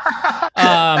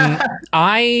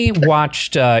 I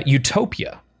watched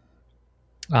Utopia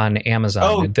on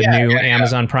Amazon, new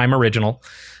Amazon Prime original.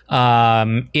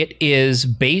 It is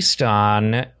based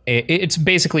on, it's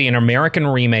basically an American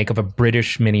remake of a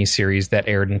British miniseries that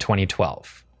aired in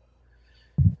 2012.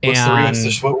 What's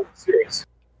the series?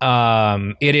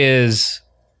 It is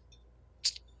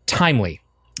timely.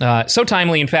 So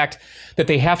timely, in fact, that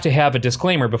they have to have a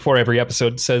disclaimer before every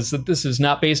episode says that this is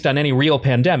not based on any real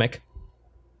pandemic.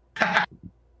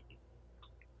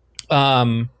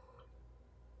 So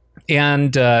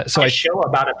a show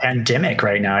about a pandemic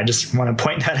right now. I just want to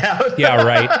point that out. Yeah,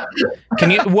 right.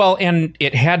 Can you? Well, and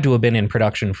it had to have been in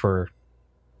production for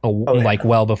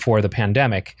well before the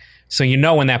pandemic. So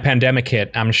when that pandemic hit,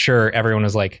 I'm sure everyone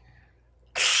was like,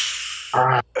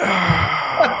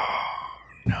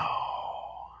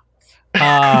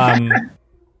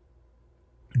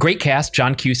 great cast.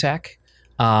 John Cusack,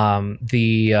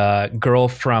 the girl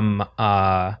from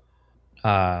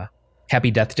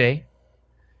Happy Death Day,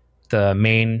 the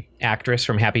main actress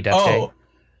from Happy Death Day.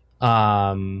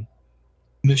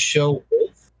 Michelle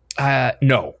Wolf?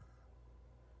 No.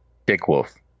 Dick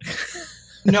Wolf.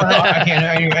 No, I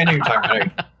can't. I know you're talking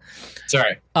about.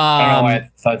 Sorry. I don't know why I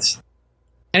thought.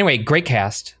 Anyway, great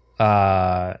cast.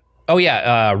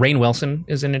 Rainn Wilson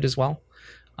is in it as well.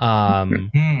 And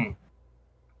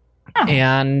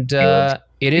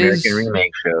it is American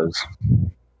remake shows.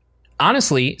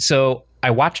 Honestly, so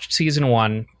I watched season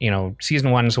 1.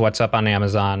 Season 1 is what's up on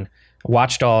Amazon.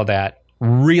 Watched all of that.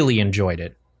 Really enjoyed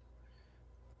it.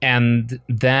 And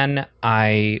then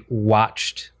I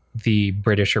watched the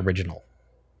British original.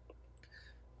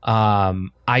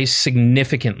 I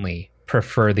significantly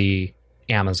prefer the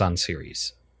Amazon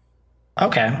series.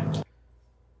 Okay.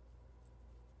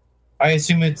 I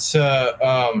assume it's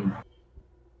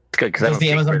It's good because does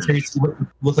the Amazon series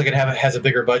look like it has a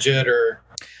bigger budget or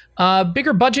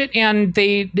bigger budget, and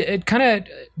they kind of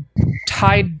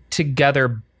tied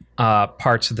together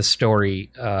parts of the story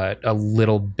a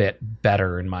little bit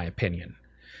better, in my opinion.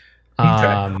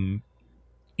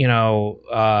 You know,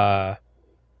 I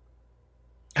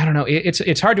don't know.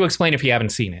 It's hard to explain if you haven't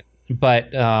seen it,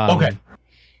 but Okay.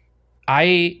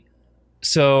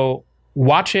 So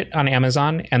watch it on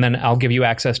Amazon, and then I'll give you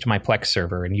access to my Plex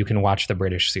server, and you can watch the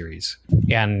British series,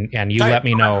 and you let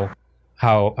me know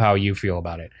how you feel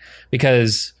about it,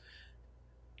 because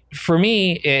for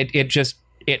me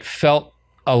it felt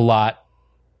a lot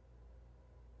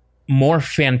more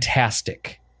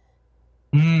fantastic.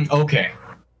 Okay.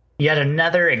 Yet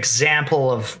another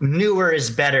example of newer is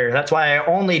better. That's why I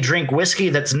only drink whiskey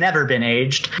that's never been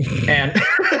aged. And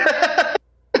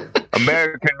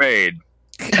American made.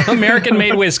 American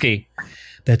made whiskey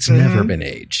that's never been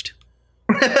aged.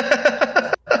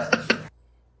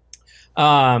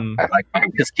 I like my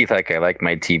whiskey like I like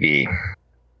my TV.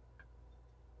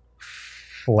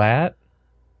 Flat.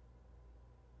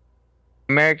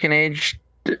 American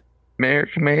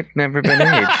made, never been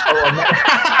aged.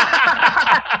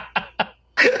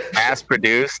 Mass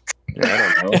produced.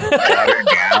 I don't know. Watered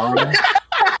down.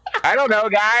 I don't know,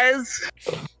 guys.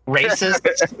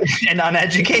 racist and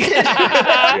uneducated.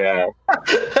 Yeah.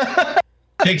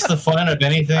 Takes the fun of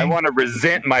anything. I want to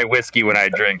resent my whiskey when I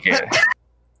drink it.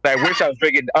 I wish I was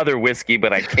drinking other whiskey,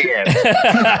 but I can't.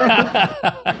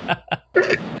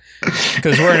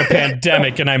 Because we're in a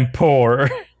pandemic and I'm poor.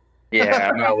 Yeah,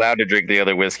 I'm not allowed to drink the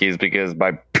other whiskeys because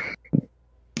my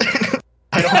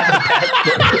I don't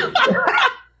have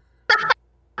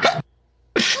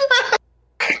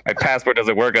my passport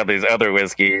doesn't work on these other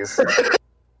whiskeys.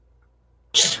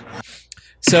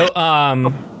 So,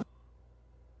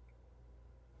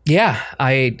 yeah,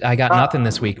 I got nothing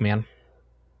this week, man.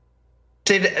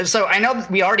 So I know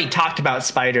we already talked about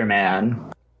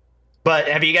Spider-Man, but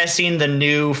have you guys seen the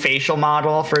new facial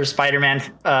model for Spider-Man,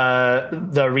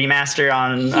 the remaster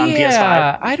on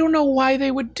PS5? I don't know why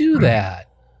they would do that.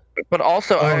 But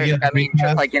also, yeah, I mean,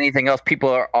 just like anything else,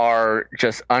 people are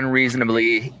just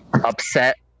unreasonably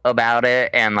upset about it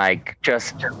and like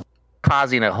just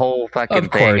causing a whole fucking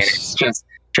Of thing. And course. it's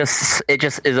it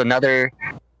just is another.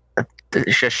 It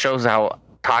just shows how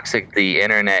toxic the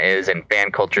internet is, and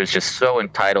fan culture is just so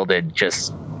entitled and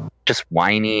just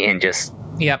whiny and just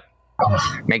Yep.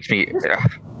 makes me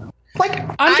Like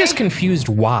I'm just confused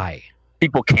why.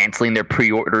 people canceling their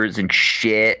pre-orders and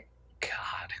shit. God.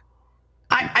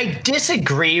 I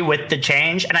disagree with the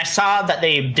change, and I saw that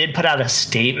they did put out a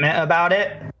statement about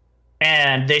it,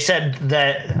 and they said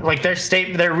that like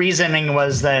their reasoning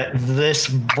was that this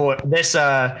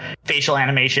facial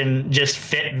animation just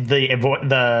fit the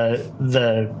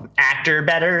actor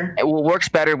better. It works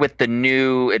better with the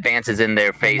new advances in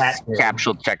their face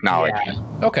capsule technology. Yeah.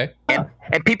 Okay.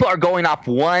 And people are going off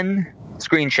one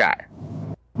screenshot.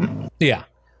 Yeah.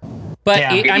 But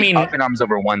Yeah. I mean, up in arms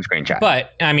over one screenshot.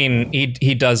 but I mean,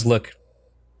 he does look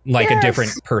like a Yes.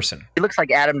 different person. He looks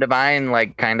like Adam Devine,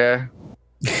 like kind of.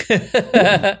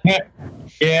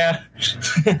 Yeah.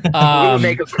 It would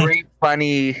make a great,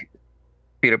 funny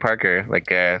Peter Parker, like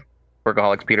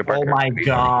Workaholics Peter Parker. Oh my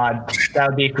god, that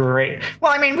would be great.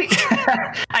 Well, I mean,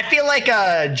 I feel like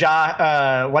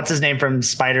what's his name from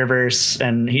Spider-Verse,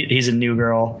 and he's a New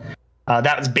Girl.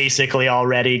 That was basically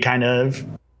already kind of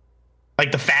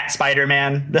like the fat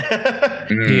Spider-Man.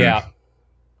 Mm. Yeah.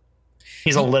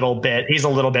 he's a little bit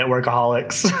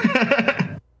Workaholics.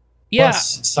 Yeah.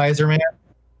 Plus Sizer Man.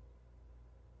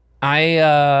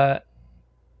 I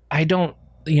don't,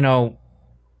 you know,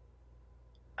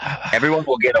 Everyone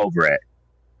will get over it.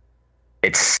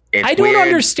 It's I don't weird,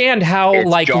 understand how it's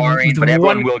like jarring, but the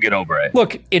everyone one- will get over it.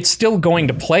 Look, it's still going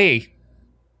to play,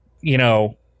 you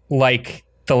know, like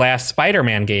the last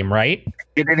Spider-Man game, right?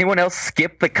 Did anyone else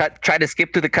try to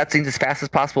skip through the cutscenes as fast as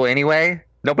possible anyway?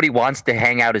 Nobody wants to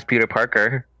hang out as Peter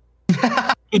Parker.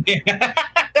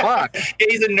 Fuck.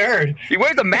 He's a nerd. He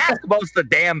wears a mask most of the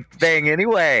damn thing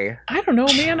anyway. I don't know,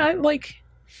 man. I like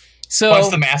so Plus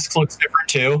the mask looks different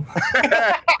too.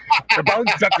 The bone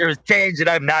structure has changed and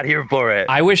I'm not here for it.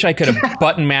 I wish I could have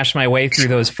button mashed my way through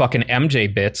those fucking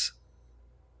MJ bits.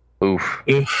 Oof.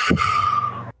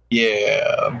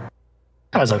 Yeah.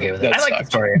 I was okay with it. That I like the sucks.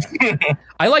 story.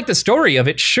 I like the story of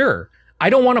it, sure. I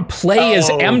don't want to play as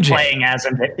MJ. Playing as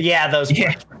MJ. Yeah, those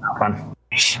parts were not fun.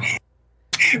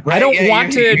 I don't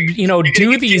want to, you know,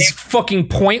 do these fucking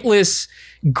pointless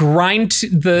grind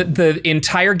the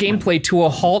entire gameplay to a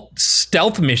halt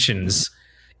stealth missions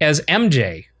as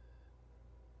MJ.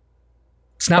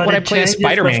 It's not But what I it play a changes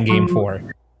Spider-Man the game food.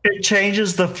 for. It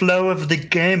changes the flow of the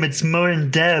game. It's more in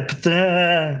depth.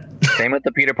 Same with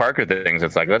the Peter Parker things.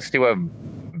 It's like, let's do a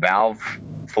Valve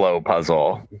flow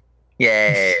puzzle.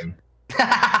 Yay.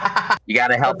 You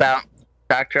gotta help out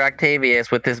Dr. Octavius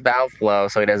with his valve flow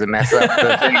so he doesn't mess up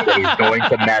the thing that he's going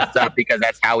to mess up because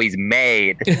that's how he's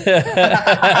made.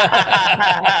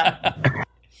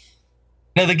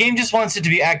 No, the game just wants it to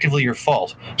be actively your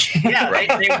fault.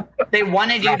 Yeah, they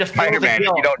wanted you to feel the Spider-Man,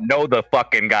 guilt. you don't know the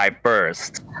fucking guy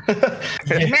first.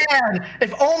 Man,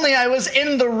 if only I was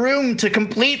in the room to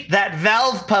complete that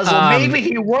valve puzzle, maybe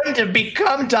he wouldn't have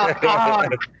become Doc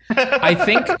Ock. I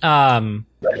think, I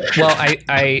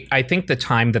think the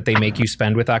time that they make you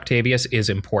spend with Octavius is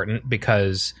important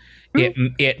because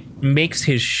it makes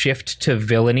his shift to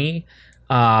villainy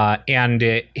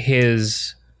and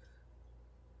his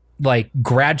like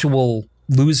gradual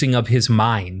losing of his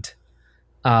mind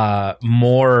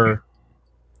more.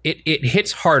 It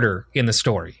hits harder in the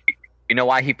story. You know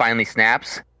why he finally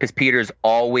snaps? Because Peter's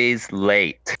always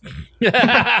late. He's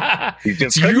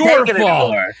just It's your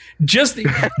fault. Just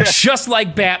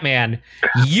like Batman,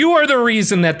 you are the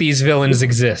reason that these villains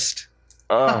exist.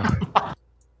 Oh.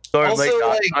 Sorry, Also,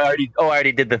 I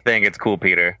already did the thing. It's cool,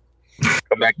 Peter.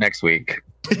 Come back next week.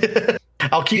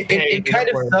 I'll keep paying. It kind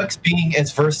of sucks being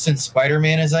as versed in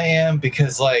Spider-Man as I am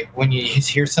because, like, when you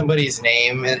hear somebody's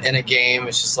name in a game,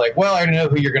 it's just like, well, I already know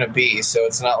who you're going to be. So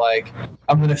it's not like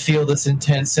I'm going to feel this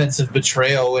intense sense of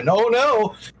betrayal and, oh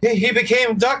no, he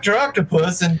became Dr.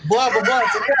 Octopus and blah, blah, blah.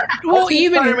 It's like, yeah, Well, I've seen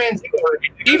even Spider-Man too.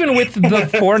 even with the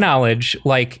foreknowledge,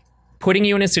 like putting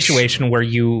you in a situation where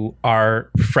you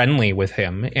are friendly with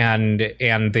him and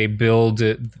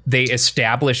they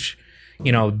establish,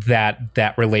 you know,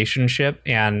 that relationship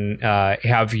and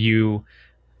have you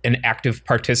an active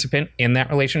participant in that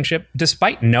relationship,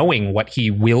 despite knowing what he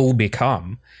will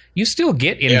become, you still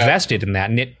get invested in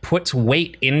that, and it puts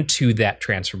weight into that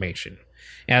transformation,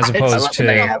 as opposed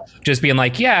to just being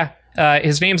like,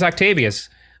 his name's Octavius.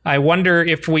 I wonder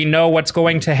if we know what's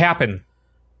going to happen.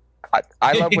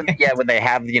 I love when they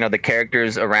have, you know, the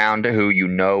characters around who you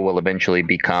know will eventually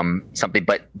become something,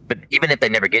 but even if they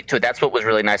never get to it, that's what was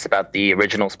really nice about the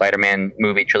original Spider-Man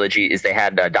movie trilogy is they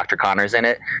had Dr. Connors in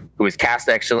it, who was cast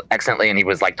excellently, and he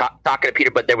was like talking to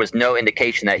Peter, but there was no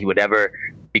indication that he would ever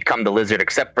become the Lizard,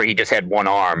 except for he just had one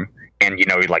arm, and you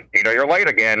know he's like, Peter, you're late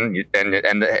again,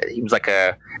 and he was like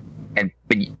they're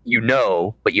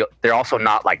also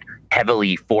not like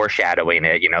heavily foreshadowing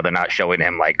it, you know, they're not showing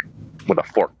him like with a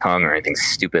forked tongue or anything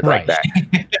stupid like that.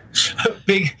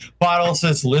 Big bottle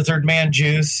says Lizard Man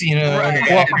juice, you know, Right. In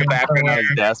the back of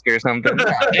his desk or something.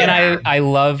 And I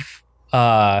love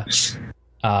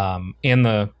in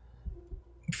the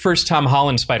first Tom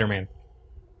Holland Spider-Man,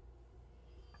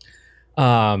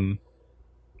 Matt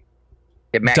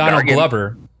Donald Gargan.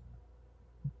 Glover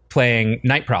playing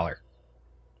Nightcrawler,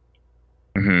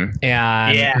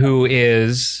 and who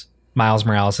is Miles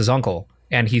Morales' uncle.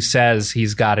 And he says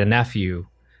he's got a nephew,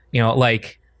 you know,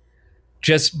 like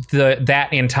just that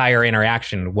entire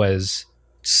interaction was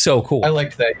so cool. I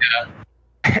liked that,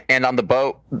 yeah. And on the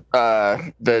boat,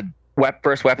 the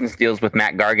first weapons deals with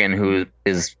Matt Gargan, who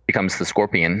becomes the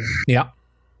Scorpion. Yeah.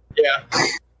 Yeah.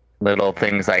 Little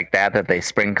things like that they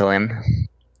sprinkle in.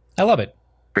 I love it.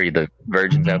 For the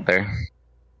virgins out there.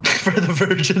 For the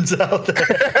virgins out there.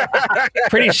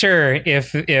 Pretty sure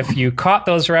if you caught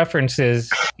those references,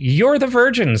 you're the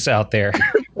virgins out there.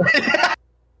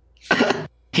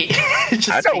 I know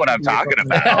what I'm talking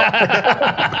about.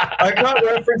 I got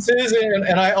references,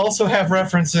 and I also have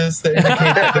references that indicate.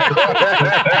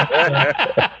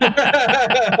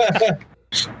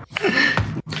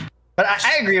 But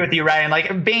I agree with you, Ryan.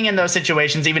 Like being in those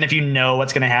situations, even if you know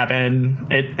what's going to happen,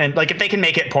 and like if they can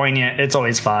make it poignant, it's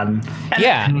always fun.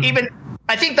 And even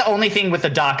I think the only thing with the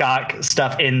Doc Ock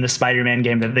stuff in the Spider-Man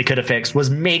game that they could have fixed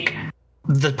was make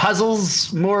the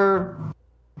puzzles more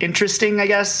interesting, I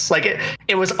guess. Like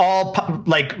it was all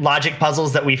like logic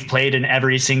puzzles that we've played in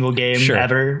every single game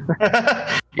ever.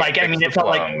 Like I mean, it felt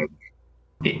like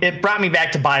it brought me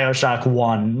back to BioShock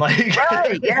 1. Like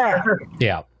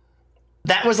yeah.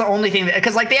 That was the only thing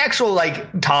because like the actual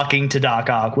like talking to Doc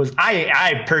Ock was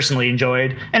I personally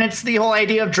enjoyed, and it's the whole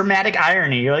idea of dramatic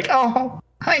irony. You're like, oh,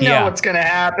 I know what's gonna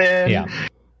happen. Yeah.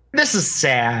 This is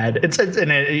sad. It's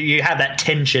you have that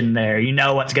tension there. You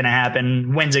know what's gonna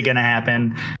happen. When's it gonna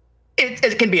happen?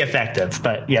 It can be effective,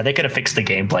 but yeah, they could have fixed the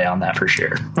gameplay on that for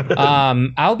sure.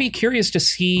 I'll be curious to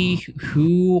see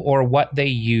who or what they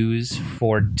use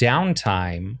for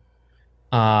downtime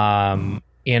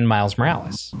in Miles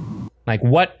Morales. Like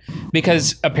what?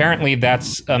 Because apparently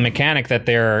that's a mechanic that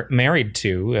they're married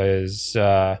to. Is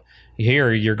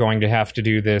here you're going to have to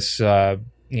do this,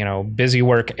 busy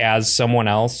work as someone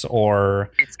else, or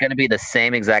it's going to be the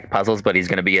same exact puzzles, but he's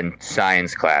going to be in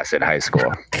science class at high school.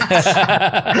 All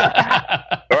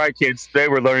right, kids. Today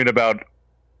we're learning about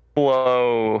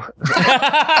flow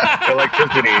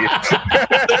electricity.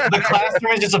 The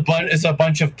classroom is just a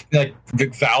bunch of like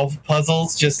valve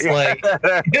puzzles, just like.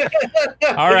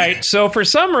 All right. So for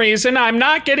some reason, I'm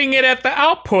not getting it at the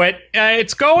output.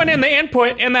 It's going in the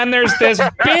input, and then there's this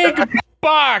big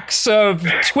box of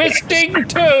twisting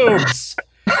tubes.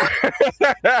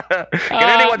 Can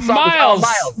anyone solve Miles.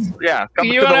 Miles? Yeah, come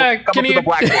You to wanna- the, can come to you- the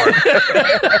blackboard.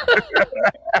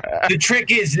 The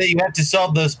trick is that you have to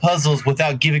solve those puzzles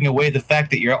without giving away the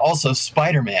fact that you're also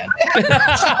Spider-Man. Wait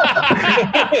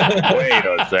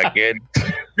a second.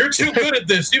 You're too good at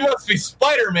this. You must be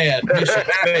Spider-Man. Mission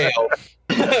fail.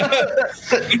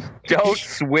 Don't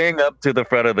swing up to the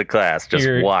front of the class. Just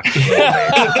You're- walk.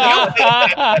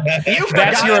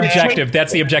 That's your objective.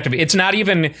 That's the objective. It's not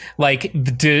even like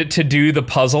to do the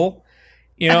puzzle.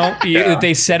 You know,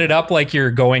 they set it up like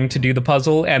you're going to do the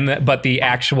puzzle, but the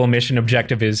actual mission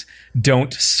objective is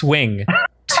don't swing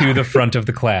to the front of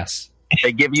the class.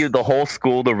 They give you the whole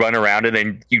school to run around it,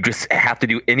 and you just have to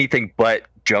do anything but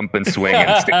jump and swing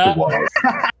and stick to walls.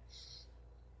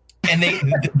 And they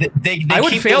I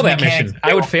would keep fail those that mission. mechanics-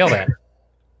 I would fail that.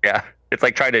 Yeah. It's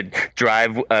like trying to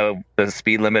drive the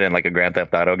speed limit in like a Grand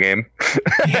Theft Auto game.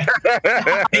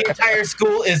 The entire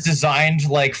school is designed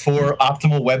like for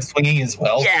optimal web swinging as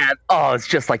well. Yeah. Oh, it's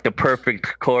just like the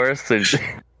perfect course. It's-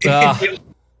 Ugh.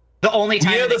 The only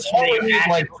time Yeah, this hallway needs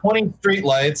like 20 street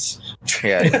lights.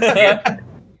 yeah.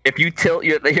 If you tilt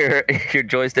your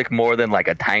joystick more than like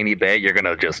a tiny bit, you're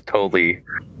gonna just totally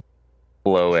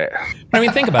blow it. I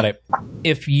mean, think about it.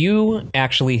 If you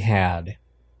actually had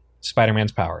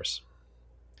Spider-Man's powers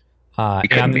You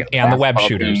couldn't be a and the web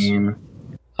basketball shooters,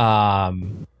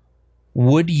 team.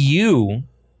 would you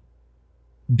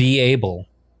be able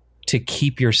to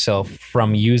keep yourself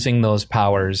from using those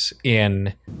powers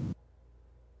in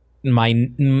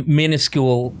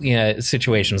minuscule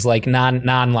situations, like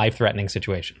non-life threatening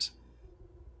situations?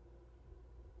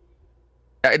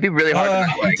 It'd be really hard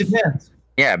to like, It depends.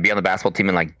 yeah, be on the basketball team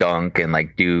and like dunk and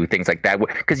like do things like that.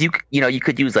 Because you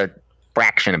could use a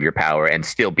fraction of your power and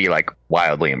still be like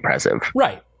wildly impressive.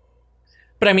 Right.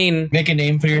 But I mean, Make a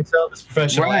name for yourself as a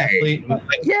professional Right. athlete, like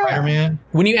Yeah. Spider-Man.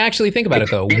 when you actually think about it,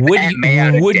 though, Get would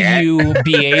Ant-Man you, would again. you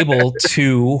be able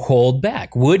to hold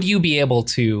back? Would you be able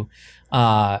to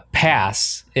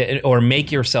pass or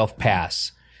make yourself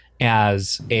pass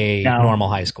as a No. normal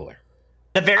high schooler?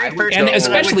 The very first And thing that I would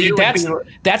especially do would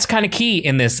be- that's kind of key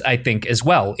in this, I think, as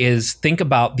well, is think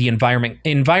about the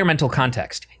environmental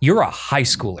context. You're a high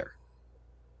schooler.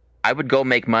 I would go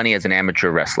make money as an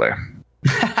amateur wrestler.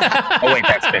 Oh wait,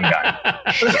 that's been done.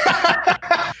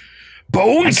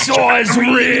 Bonesaw's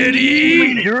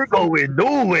ready. You're going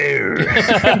nowhere.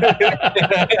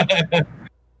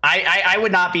 I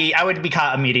would not be. I would be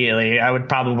caught immediately. I would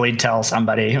probably tell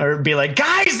somebody or be like,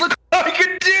 "Guys, look what I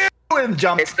can do!" and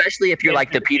jump. Especially if you're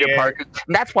like the Peter Yeah. Parker.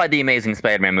 And that's why the Amazing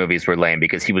Spider-Man movies were lame,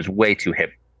 because he was way too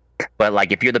hip. But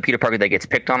like, if you're the Peter Parker that gets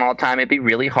picked on all the time, it'd be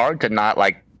really hard to not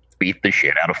like beat the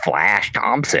shit out of Flash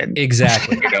Thompson.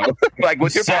 Exactly. You know, like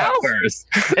with your Sucks. powers.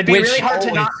 It'd be Which really hard to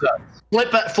Holy not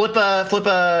sucks. flip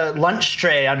a lunch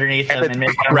tray underneath them and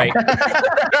make them Right.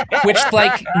 Which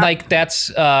like that's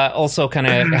also kind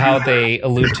of how they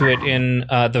allude to it in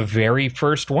the very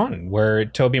first one, where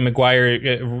Tobey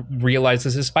Maguire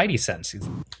realizes his Spidey sense. You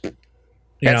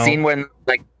That know? scene when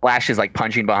like Flash is like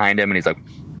punching behind him and he's like,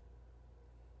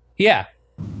 Yeah.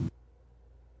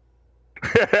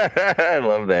 I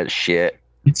love that shit.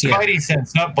 It's Yeah. Spidey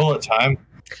sense, not bullet time.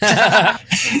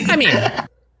 I mean,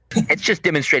 It's just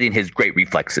demonstrating his great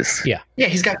reflexes. yeah. Yeah,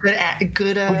 he's got good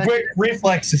With great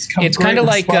reflexes come It's kind of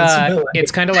great like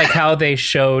responsibility. how they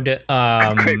showed Great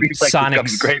reflexes comes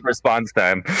Sonic's great response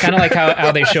time. kind of like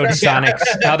how they showed Sonic's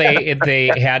how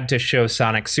they had to show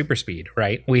Sonic's super speed,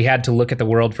 right? We had to look at the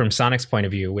world from Sonic's point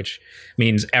of view, which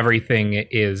means everything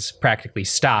is practically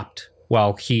stopped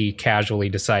while he casually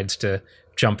decides to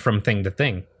jump from thing to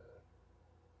thing.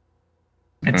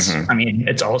 It's. Mhm. I mean,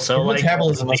 it's also Your like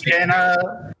metabolism must be-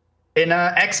 in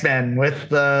X-Men with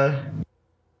the.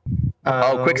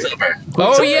 Quicksilver.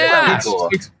 Oh yeah, Cool.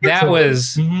 that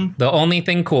was Mhm. the only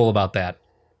thing cool about that.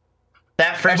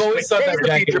 That I've first. always thought Days that of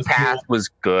jacket Future was cool. Past was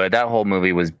good. That whole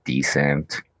movie was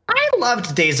decent. I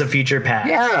loved Days of Future Past.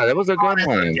 Yeah, that was a good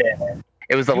one.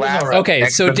 It was the It was last. alright. Okay,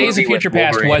 so X-Men Days of movie with Future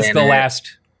Past Wolverine was in the it.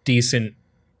 last decent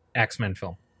X-Men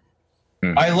film.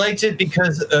 I liked it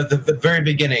because the very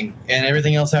beginning, and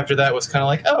everything else after that was kind of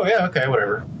like, oh yeah, okay,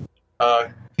 whatever.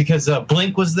 Because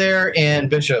Blink was there and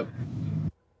Bishop.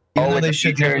 Even though in they the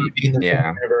should future, never be in the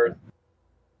yeah. universe.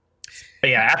 But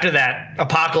yeah, after that,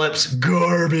 Apocalypse,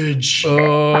 garbage.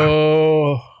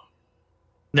 Oh,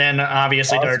 Then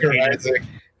obviously Dark Oscar Ages. Isaac.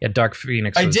 Yeah, Dark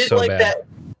Phoenix was I did so like bad.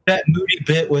 that moody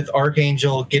bit with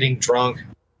Archangel getting drunk in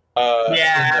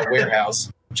the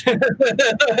warehouse.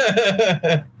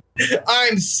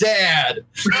 I'm sad.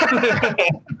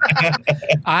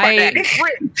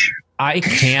 I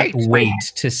can't wait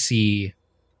to see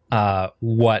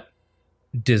what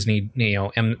Disney,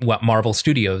 and what Marvel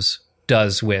Studios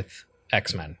does with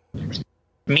X-Men.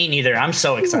 Me neither. I'm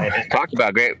so excited. Talked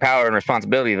about great power and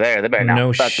responsibility there. They better not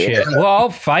No fuck shit. it. Well,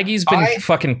 Feige's been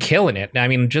fucking killing it. I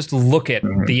mean, just look at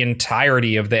the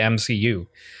entirety of the MCU.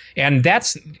 And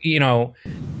that's,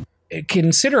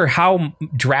 consider how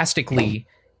drastically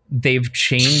they've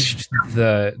changed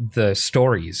the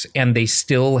stories, and they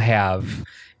still have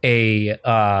a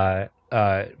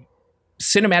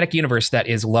cinematic universe that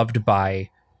is loved by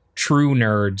true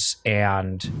nerds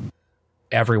and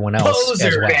everyone else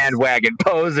as well. Bandwagon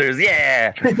posers,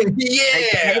 yeah.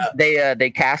 Yeah. They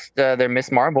cast their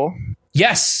Miss Marvel.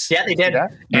 Yes. Yeah, they did.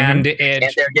 And And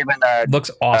it they're giving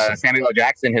looks awesome. Samuel L.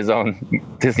 Jackson his own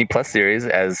Disney Plus series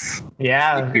as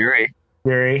Yeah. Fury.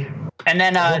 Fury. And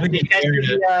then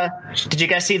did you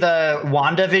guys see the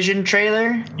WandaVision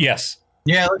trailer? Yes.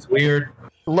 Yeah, it looks weird.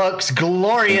 Looks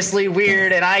gloriously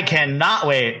weird, and I cannot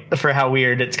wait for how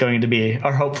weird it's going to be,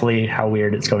 or hopefully how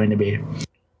weird it's going to be.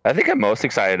 I think I'm most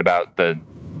excited about the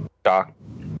Doctor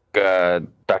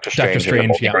Strange and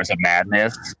the Multiverse of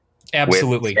Madness.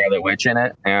 Absolutely. With Scarlet Witch in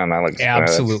it. Yeah, that looks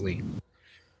absolutely.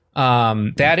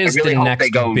 That is I really the hope next they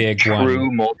go big true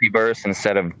one. multiverse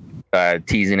instead of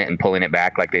teasing it and pulling it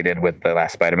back like they did with the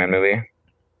last Spider-Man movie.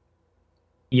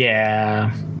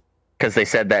 Yeah. Because they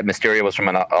said that Mysterio was from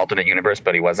an alternate universe,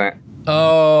 but he wasn't.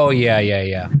 Oh, yeah.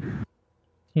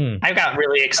 I got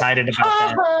really excited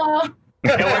about that.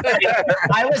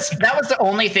 That was the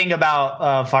only thing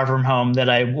about Far From Home that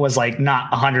I was like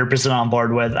not 100% on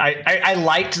board with. I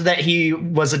liked that he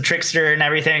was a trickster and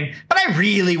everything, but I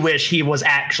really wish he was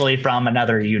actually from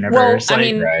another universe. Well, I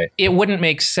mean, it wouldn't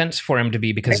make sense for him to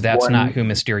be, because that's not who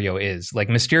Mysterio is. Like,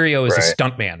 Mysterio is a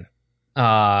stuntman.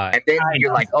 And then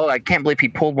you're like, oh, I can't believe he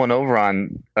pulled one over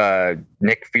on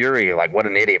Nick Fury. Like, what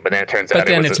an idiot. But then it turns out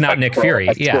it's not Nick Fury.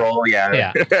 Yeah. Troll,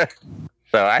 yeah.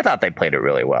 So I thought they played it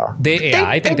really well.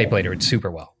 I think they played it super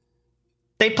well.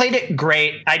 They played it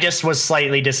great. I just was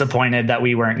slightly disappointed that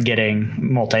we weren't getting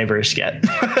multiverse yet.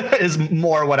 Is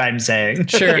more what I'm saying.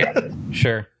 Sure.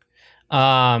 Sure.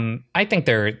 I think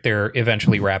they're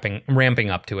eventually ramping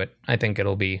up to it. I think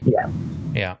it'll be.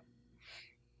 Yeah.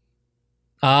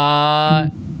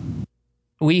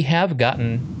 We have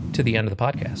gotten to the end of the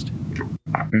podcast.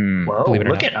 Whoa, Believe it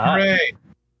or look not. it up. Hooray.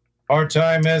 Our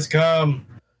time has come.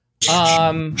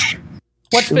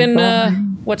 What's been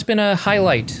a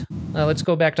highlight? Let's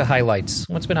go back to highlights.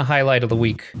 What's been a highlight of the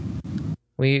week?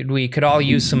 We could all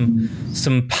use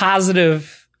some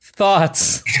positive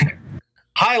thoughts.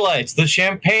 Highlights, the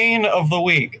champagne of the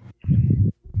week.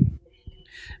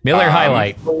 Miller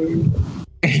highlight.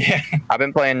 Yeah. I've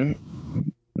been playing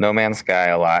No Man's Sky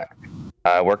a lot,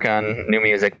 working on new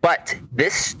music. But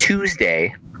this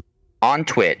Tuesday on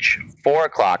Twitch, 4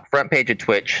 o'clock, front page of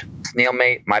Twitch,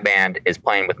 Snailmate, my band, is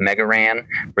playing with Mega Ran.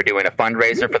 We're doing a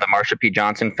fundraiser for the Marsha P.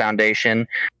 Johnson Foundation.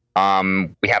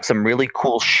 We have some really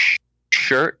cool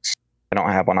shirts. I don't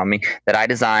have one on me that I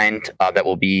designed that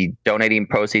will be donating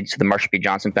proceeds to the Marsha P.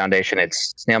 Johnson Foundation.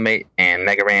 It's Snailmate and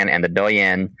Mega Ran and the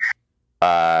Doyen.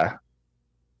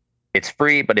 It's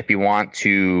free, but if you want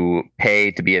to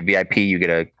pay to be a VIP, you get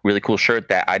a really cool shirt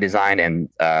that I designed and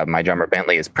my drummer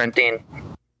Bentley is printing.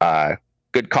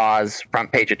 Good cause,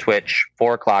 front page of Twitch,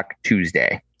 4 o'clock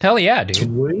Tuesday. Hell yeah, dude. It's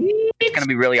going to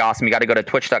be really awesome. You got to go to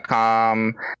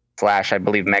twitch.com/ I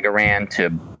believe Megaran to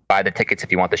buy the tickets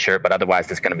if you want the shirt, but otherwise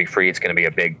it's going to be free. It's going to be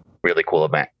a big, really cool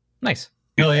event. Nice.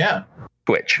 Oh yeah.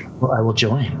 Twitch. Well, I will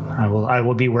join. I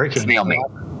will be working. Snail me.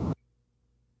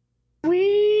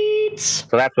 Sweet.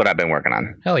 So that's what I've been working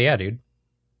on. Hell yeah, dude.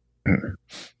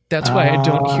 That's why I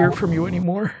don't hear from you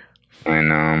anymore. I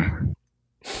know.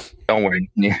 Don't worry.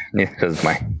 Because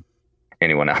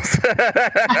anyone else.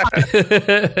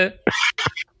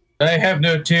 I have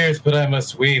no tears, but I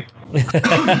must weep.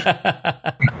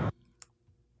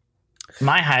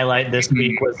 My highlight this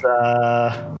week was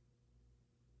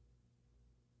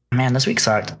man, this week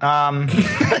sucked.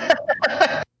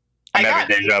 Another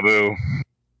deja vu.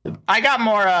 I got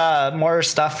more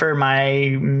stuff for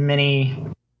my mini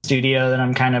studio that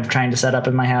I'm kind of trying to set up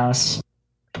in my house,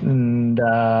 and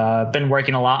been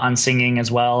working a lot on singing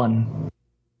as well, and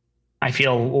I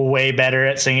feel way better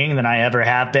at singing than I ever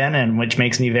have been, and which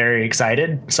makes me very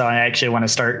excited. So I actually want to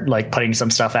start like putting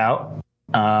some stuff out.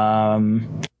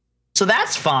 So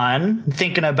that's fun,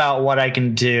 thinking about what I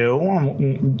can do.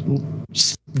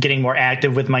 getting more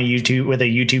active with my YouTube, with a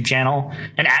YouTube channel,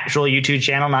 an actual YouTube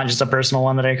channel, not just a personal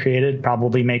one that I created.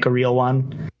 Probably make a real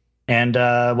one. And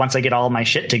once I get all my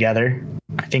shit together,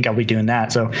 I think I'll be doing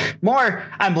that. So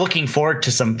I'm looking forward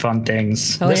to some fun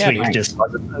things.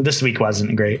 This week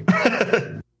wasn't great.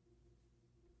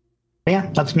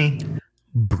 Yeah, that's me.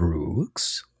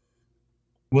 Brooks.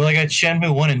 Well, I got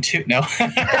Shenmue 1 and 2. No.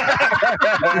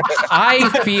 I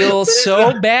feel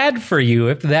so bad for you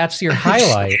if that's your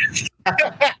highlight.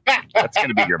 That's going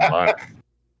to be your month.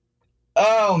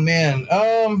 Oh, man. I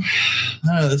don't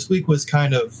know. This week was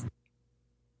kind of...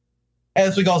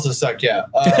 this week also sucked, yeah.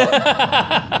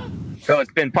 So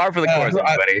it's been par for the course,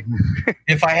 everybody.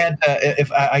 If I had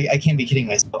I can't be kidding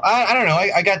myself. I don't know.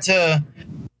 I got to...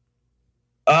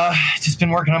 just been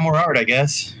working on more art, I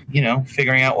guess.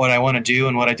 Figuring out what I want to do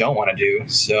and what I don't want to do.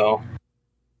 So,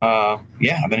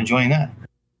 yeah, I've been enjoying that.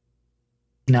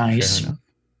 Nice.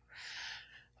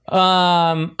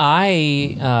 I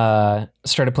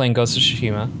started playing Ghost of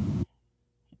Tsushima,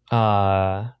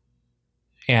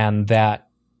 and that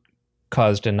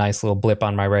caused a nice little blip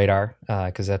on my radar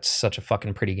because that's such a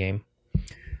fucking pretty game.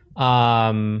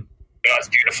 It's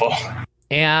beautiful.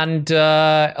 And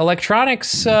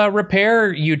electronics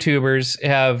repair YouTubers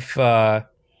have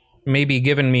maybe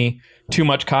given me too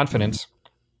much confidence.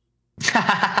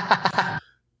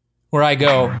 Where I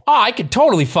go, I could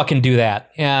totally fucking do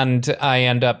that. And I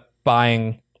end up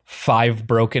buying 5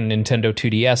 broken Nintendo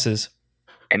 2DSs.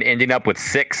 And ending up with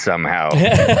 6 somehow.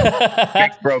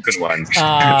 6 broken ones.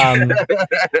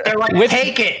 They're like,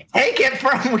 take it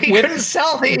from, we couldn't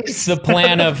sell these. The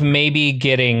plan of maybe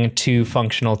getting 2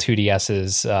 functional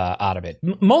 2DSs out of it.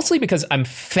 Mostly because I'm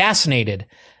fascinated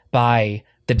by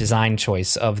the design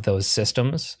choice of those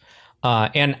systems.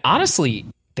 And honestly,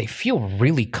 they feel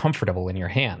really comfortable in your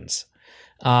hands.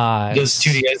 Those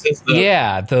 2DSs?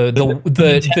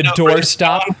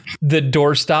 The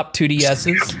doorstop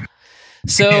 2DSs.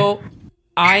 So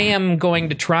I am going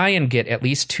to try and get at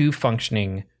least 2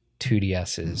 functioning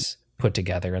 2DSs put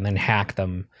together and then hack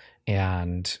them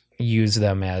and use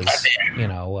them as,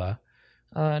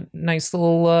 a nice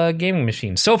little gaming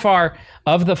machine. So far,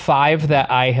 of the 5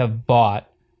 that I have bought,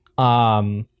 2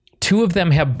 of them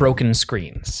have broken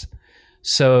screens.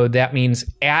 So that means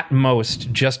at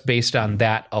most, just based on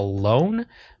that alone,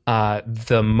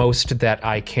 the most that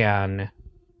I can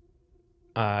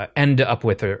end up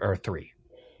with are 3.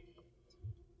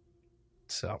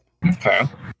 So okay.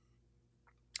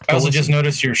 I also just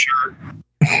noticed your shirt.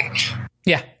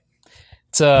 Yeah,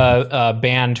 it's a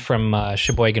band from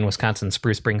Sheboygan, Wisconsin,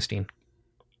 Spruce Springsteen.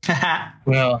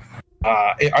 Well,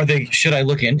 are they? Should I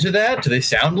look into that? Do they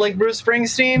sound like Bruce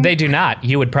Springsteen? They do not.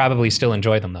 You would probably still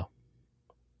enjoy them, though.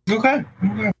 Okay.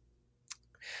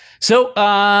 So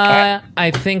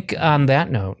I think on that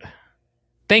note,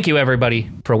 thank you everybody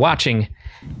for watching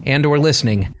and or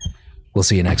listening. We'll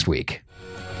see you next week.